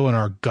we feel in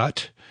our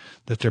gut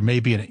that there may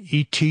be an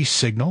ET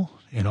signal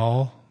in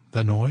all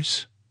the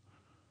noise?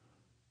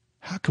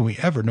 How can we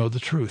ever know the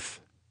truth?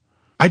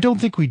 I don't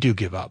think we do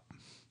give up,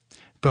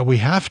 but we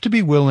have to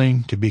be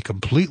willing to be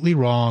completely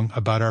wrong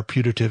about our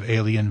putative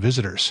alien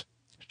visitors,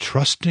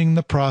 trusting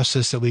the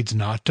process that leads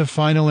not to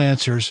final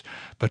answers,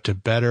 but to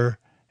better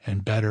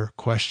and better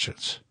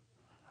questions.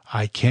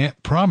 I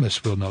can't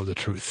promise we'll know the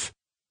truth,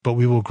 but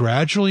we will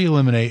gradually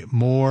eliminate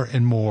more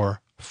and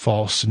more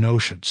false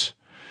notions.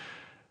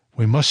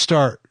 We must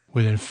start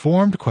with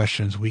informed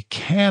questions we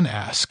can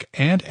ask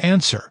and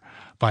answer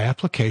by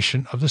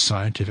application of the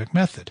scientific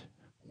method.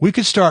 We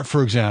could start,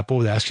 for example,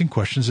 with asking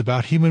questions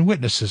about human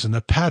witnesses and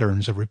the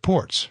patterns of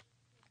reports.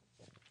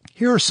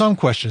 Here are some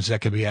questions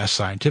that can be asked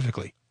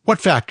scientifically. What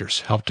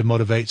factors help to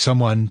motivate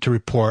someone to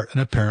report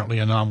an apparently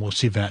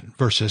anomalous event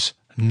versus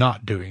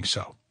not doing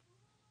so?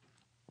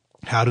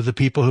 How do the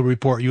people who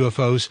report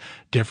UFOs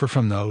differ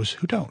from those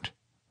who don't?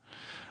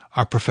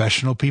 Are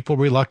professional people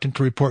reluctant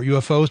to report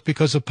UFOs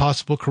because of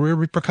possible career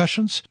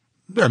repercussions?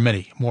 There are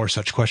many more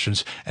such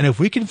questions, and if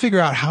we can figure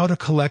out how to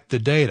collect the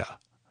data,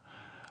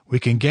 we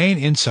can gain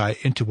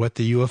insight into what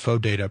the UFO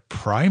data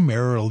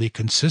primarily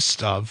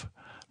consists of,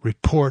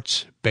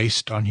 reports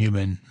based on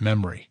human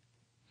memory.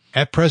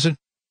 At present,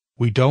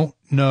 we don't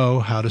know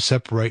how to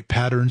separate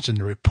patterns in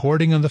the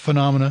reporting of the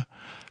phenomena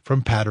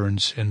from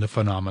patterns in the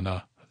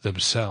phenomena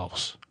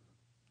themselves.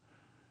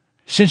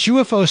 Since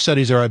UFO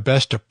studies are at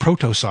best a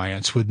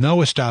proto-science with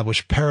no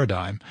established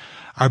paradigm,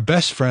 our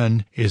best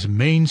friend is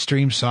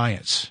mainstream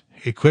science,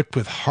 equipped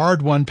with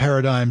hard-won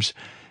paradigms,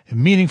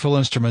 meaningful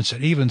instruments,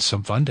 and even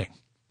some funding.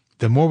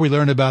 The more we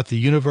learn about the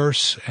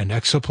universe and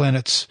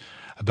exoplanets,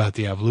 about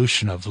the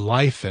evolution of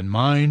life and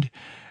mind,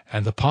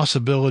 and the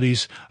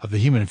possibilities of the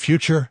human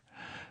future,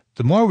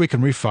 the more we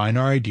can refine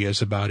our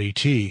ideas about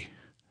E.T.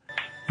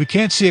 We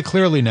can't see it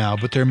clearly now,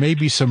 but there may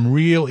be some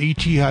real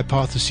E.T.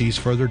 hypotheses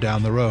further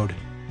down the road.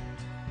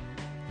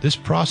 This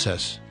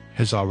process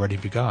has already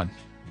begun.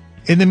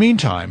 In the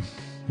meantime,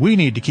 we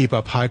need to keep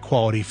up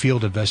high-quality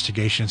field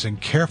investigations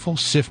and careful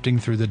sifting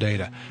through the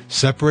data,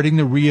 separating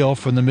the real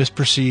from the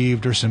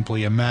misperceived or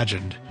simply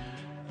imagined.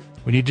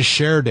 We need to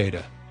share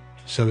data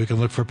so we can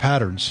look for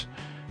patterns,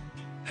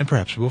 and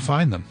perhaps we'll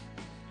find them.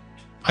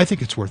 I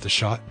think it's worth a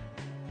shot.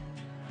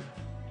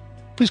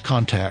 Please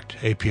contact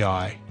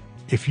API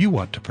if you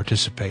want to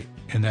participate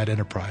in that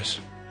enterprise.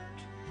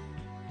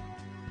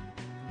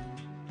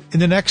 In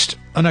the next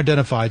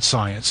Unidentified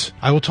Science,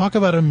 I will talk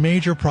about a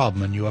major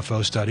problem in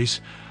UFO studies,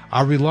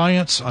 our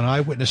reliance on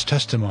eyewitness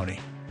testimony,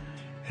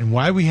 and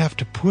why we have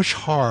to push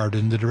hard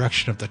in the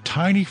direction of the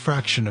tiny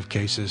fraction of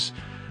cases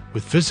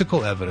with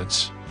physical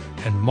evidence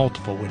and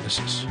multiple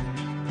witnesses.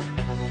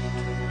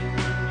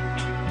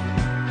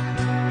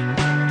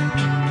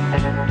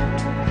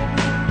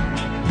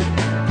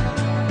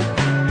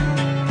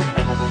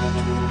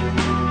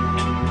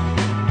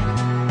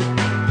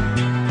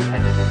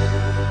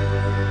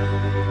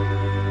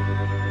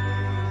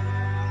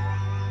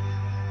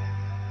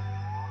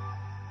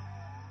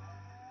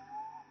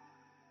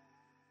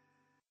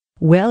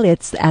 Well,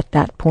 it's at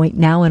that point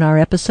now in our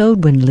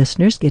episode when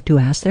listeners get to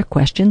ask their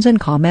questions and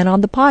comment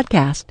on the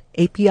podcast,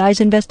 API's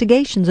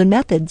investigations and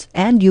methods,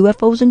 and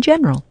UFOs in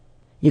general.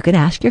 You can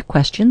ask your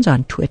questions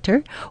on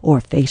Twitter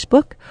or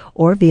Facebook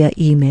or via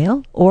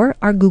email or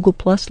our Google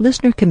Plus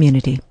listener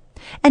community.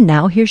 And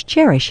now here's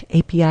Cherish,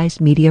 API's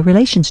Media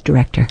Relations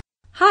Director.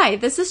 Hi,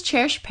 this is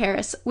Cherish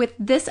Paris with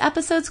this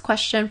episode's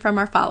question from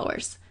our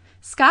followers.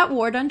 Scott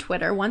Ward on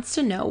Twitter wants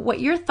to know what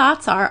your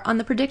thoughts are on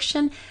the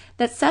prediction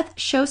that Seth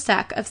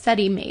Shostak of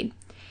SETI made.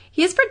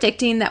 He is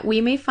predicting that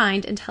we may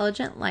find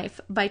intelligent life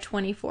by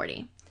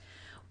 2040.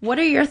 What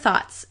are your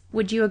thoughts?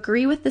 Would you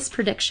agree with this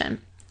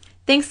prediction?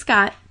 Thanks,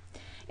 Scott.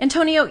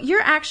 Antonio,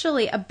 you're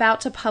actually about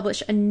to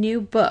publish a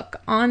new book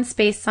on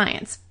space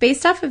science.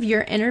 Based off of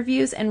your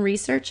interviews and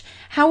research,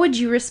 how would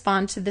you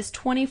respond to this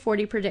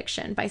 2040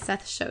 prediction by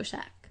Seth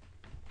Shostak?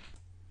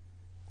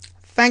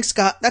 Thanks,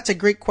 Scott. That's a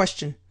great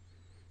question.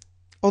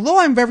 Although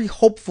I'm very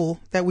hopeful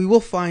that we will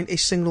find a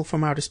signal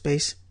from outer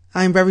space,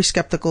 I am very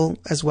skeptical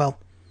as well.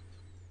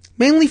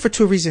 Mainly for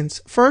two reasons.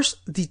 First,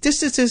 the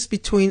distances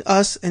between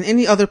us and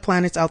any other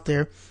planets out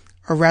there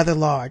are rather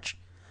large.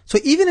 So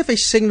even if a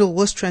signal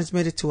was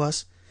transmitted to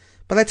us,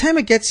 by the time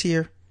it gets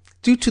here,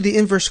 due to the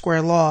inverse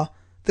square law,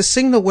 the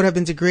signal would have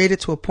been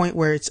degraded to a point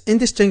where it's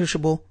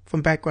indistinguishable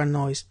from background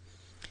noise.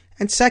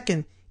 And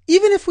second,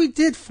 even if we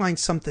did find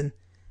something,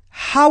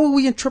 how will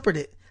we interpret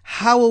it?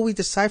 How will we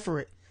decipher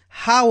it?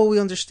 How will we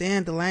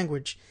understand the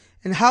language?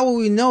 And how will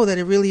we know that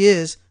it really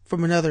is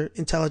from another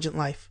intelligent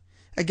life?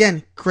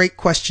 Again, great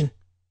question.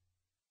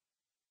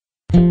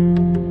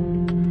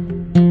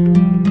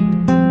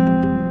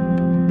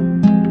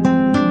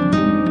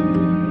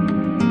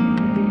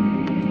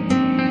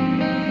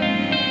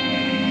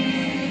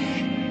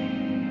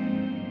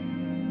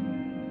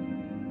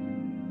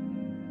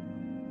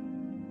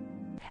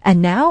 And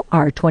now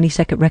our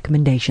 20-second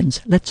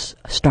recommendations. Let's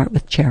start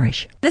with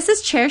Cherish. This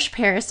is Cherish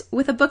Paris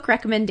with a book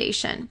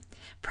recommendation.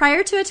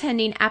 Prior to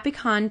attending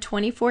APICon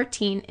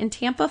 2014 in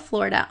Tampa,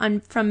 Florida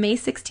from May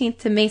 16th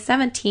to May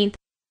 17th,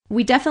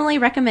 we definitely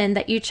recommend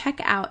that you check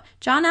out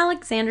John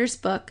Alexander's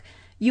book,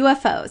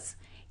 UFOs.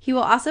 He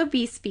will also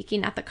be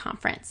speaking at the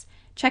conference.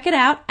 Check it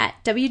out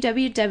at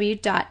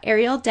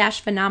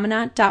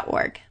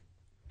www.aerial-phenomena.org.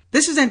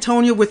 This is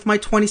Antonio with my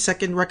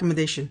 20-second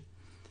recommendation.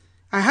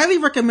 I highly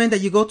recommend that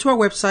you go to our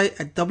website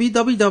at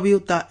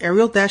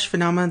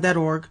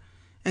www.aerial-phenomena.org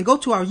and go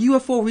to our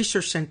UFO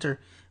Research Center,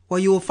 where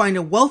you will find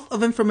a wealth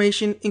of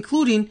information,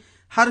 including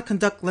how to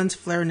conduct lens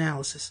flare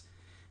analysis.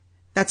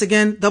 That's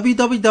again,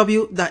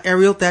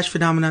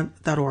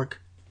 www.aerial-phenomena.org.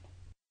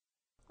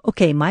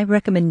 Okay, my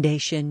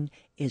recommendation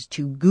is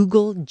to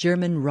Google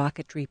German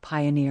rocketry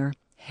pioneer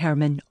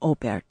Hermann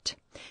Oberth.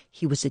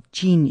 He was a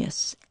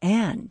genius,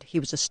 and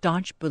he was a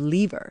staunch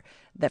believer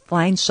that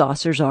flying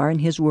saucers are, in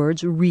his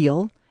words,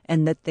 real,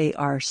 and that they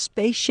are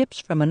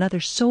spaceships from another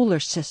solar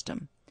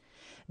system.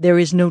 There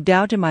is no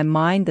doubt in my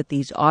mind that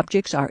these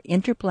objects are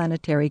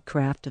interplanetary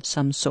craft of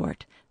some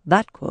sort.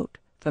 That quote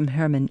from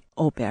Hermann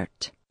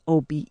Oberth,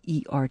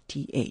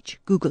 O-B-E-R-T-H.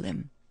 Google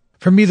him.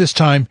 For me this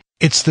time,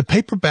 it's the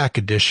paperback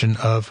edition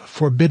of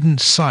Forbidden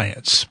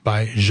Science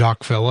by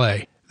Jacques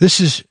Vallée. This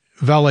is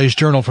Vallée's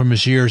journal from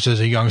his years as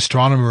a young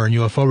astronomer and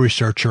UFO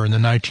researcher in the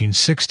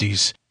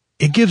 1960s.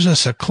 It gives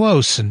us a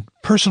close and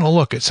personal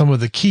look at some of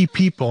the key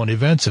people and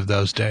events of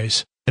those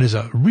days. It is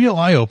a real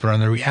eye-opener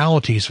on the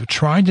realities of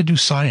trying to do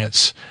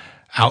science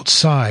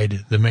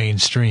outside the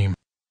mainstream.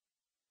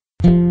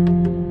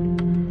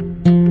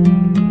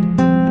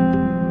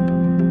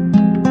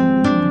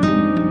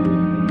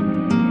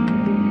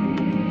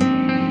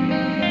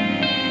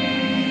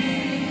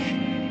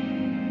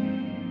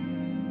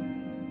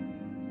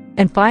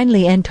 And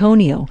finally,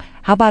 Antonio,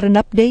 how about an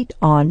update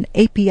on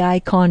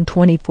API-Con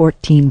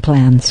 2014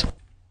 plans?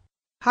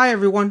 Hi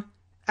everyone.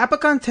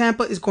 API-Con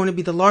Tampa is going to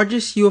be the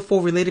largest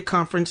UFO-related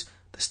conference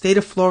the state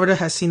of Florida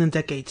has seen in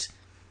decades.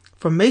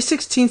 From May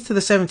 16th to the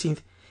 17th,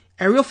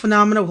 Aerial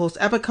Phenomena will host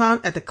API-Con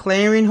at the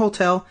Clarion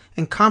Hotel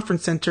and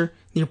Conference Center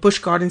near Busch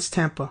Gardens,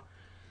 Tampa.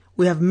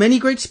 We have many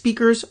great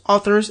speakers,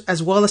 authors,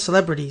 as well as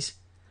celebrities.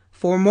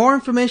 For more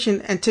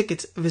information and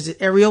tickets, visit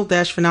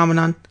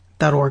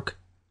aerial-phenomenon.org.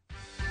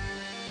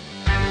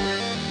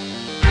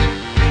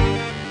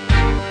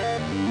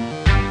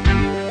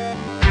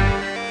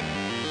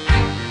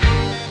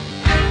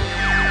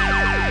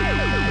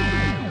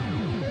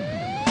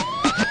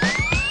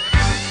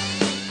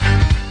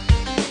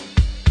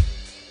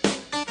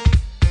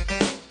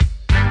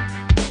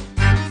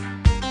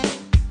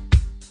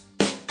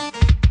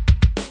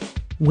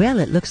 Well,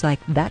 it looks like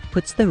that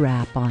puts the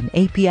wrap on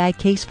API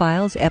Case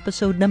Files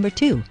episode number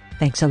 2.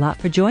 Thanks a lot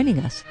for joining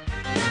us.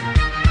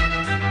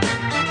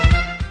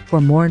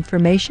 For more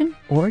information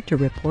or to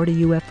report a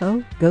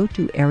UFO, go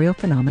to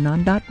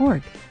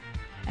aerialphenomenon.org.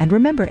 And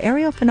remember,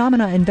 Aerial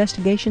Phenomena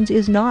Investigations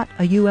is not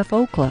a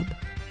UFO club.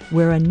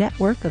 We're a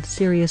network of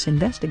serious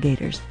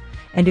investigators.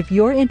 And if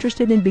you're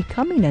interested in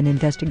becoming an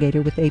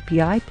investigator with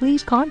API,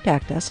 please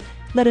contact us.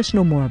 Let us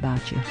know more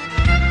about you.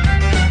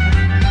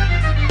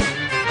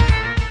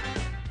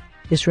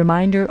 This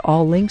reminder,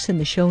 all links in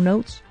the show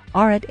notes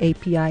are at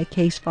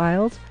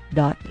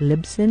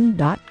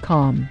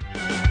apicasefiles.libsyn.com.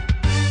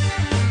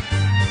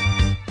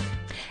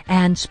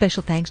 And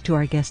special thanks to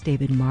our guest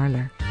David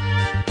Marler,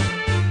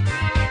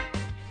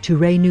 to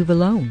Ray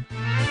Nouvelone,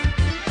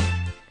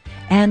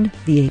 and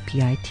the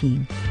API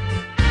team.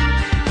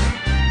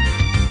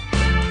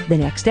 The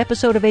next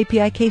episode of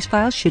API Case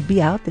Files should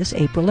be out this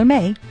April or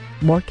May.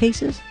 More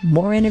cases,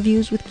 more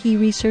interviews with key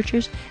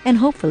researchers, and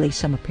hopefully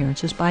some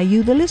appearances by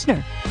you, the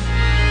listener.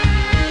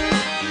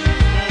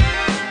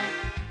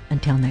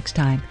 Until next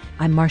time,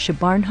 I'm Marcia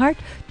Barnhart,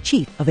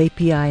 Chief of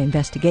API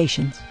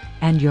Investigations,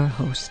 and your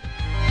host.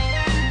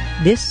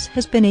 This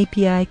has been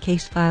API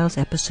Case Files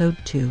Episode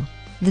 2.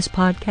 This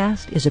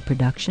podcast is a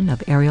production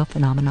of Aerial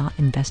Phenomena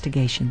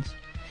Investigations.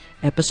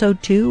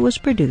 Episode 2 was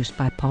produced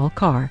by Paul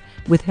Carr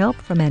with help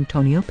from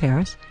Antonio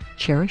Paris,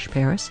 Cherish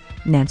Paris,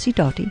 Nancy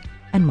Doughty,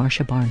 and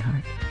Marcia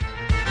Barnhart.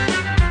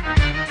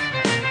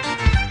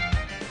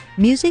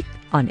 Music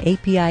on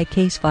API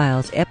Case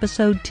Files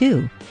Episode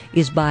 2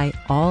 is by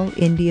All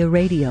India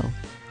Radio,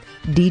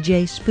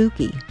 DJ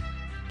Spooky,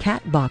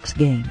 Catbox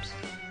Games,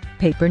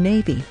 Paper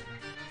Navy,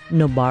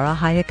 Nobara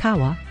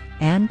Hayakawa,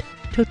 and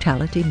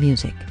Totality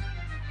Music.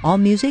 All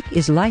music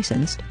is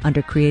licensed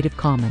under Creative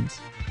Commons.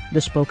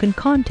 The spoken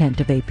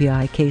content of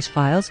API Case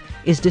Files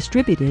is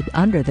distributed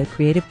under the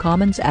Creative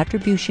Commons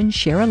Attribution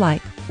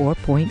Share-alike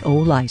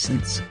 4.0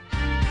 license.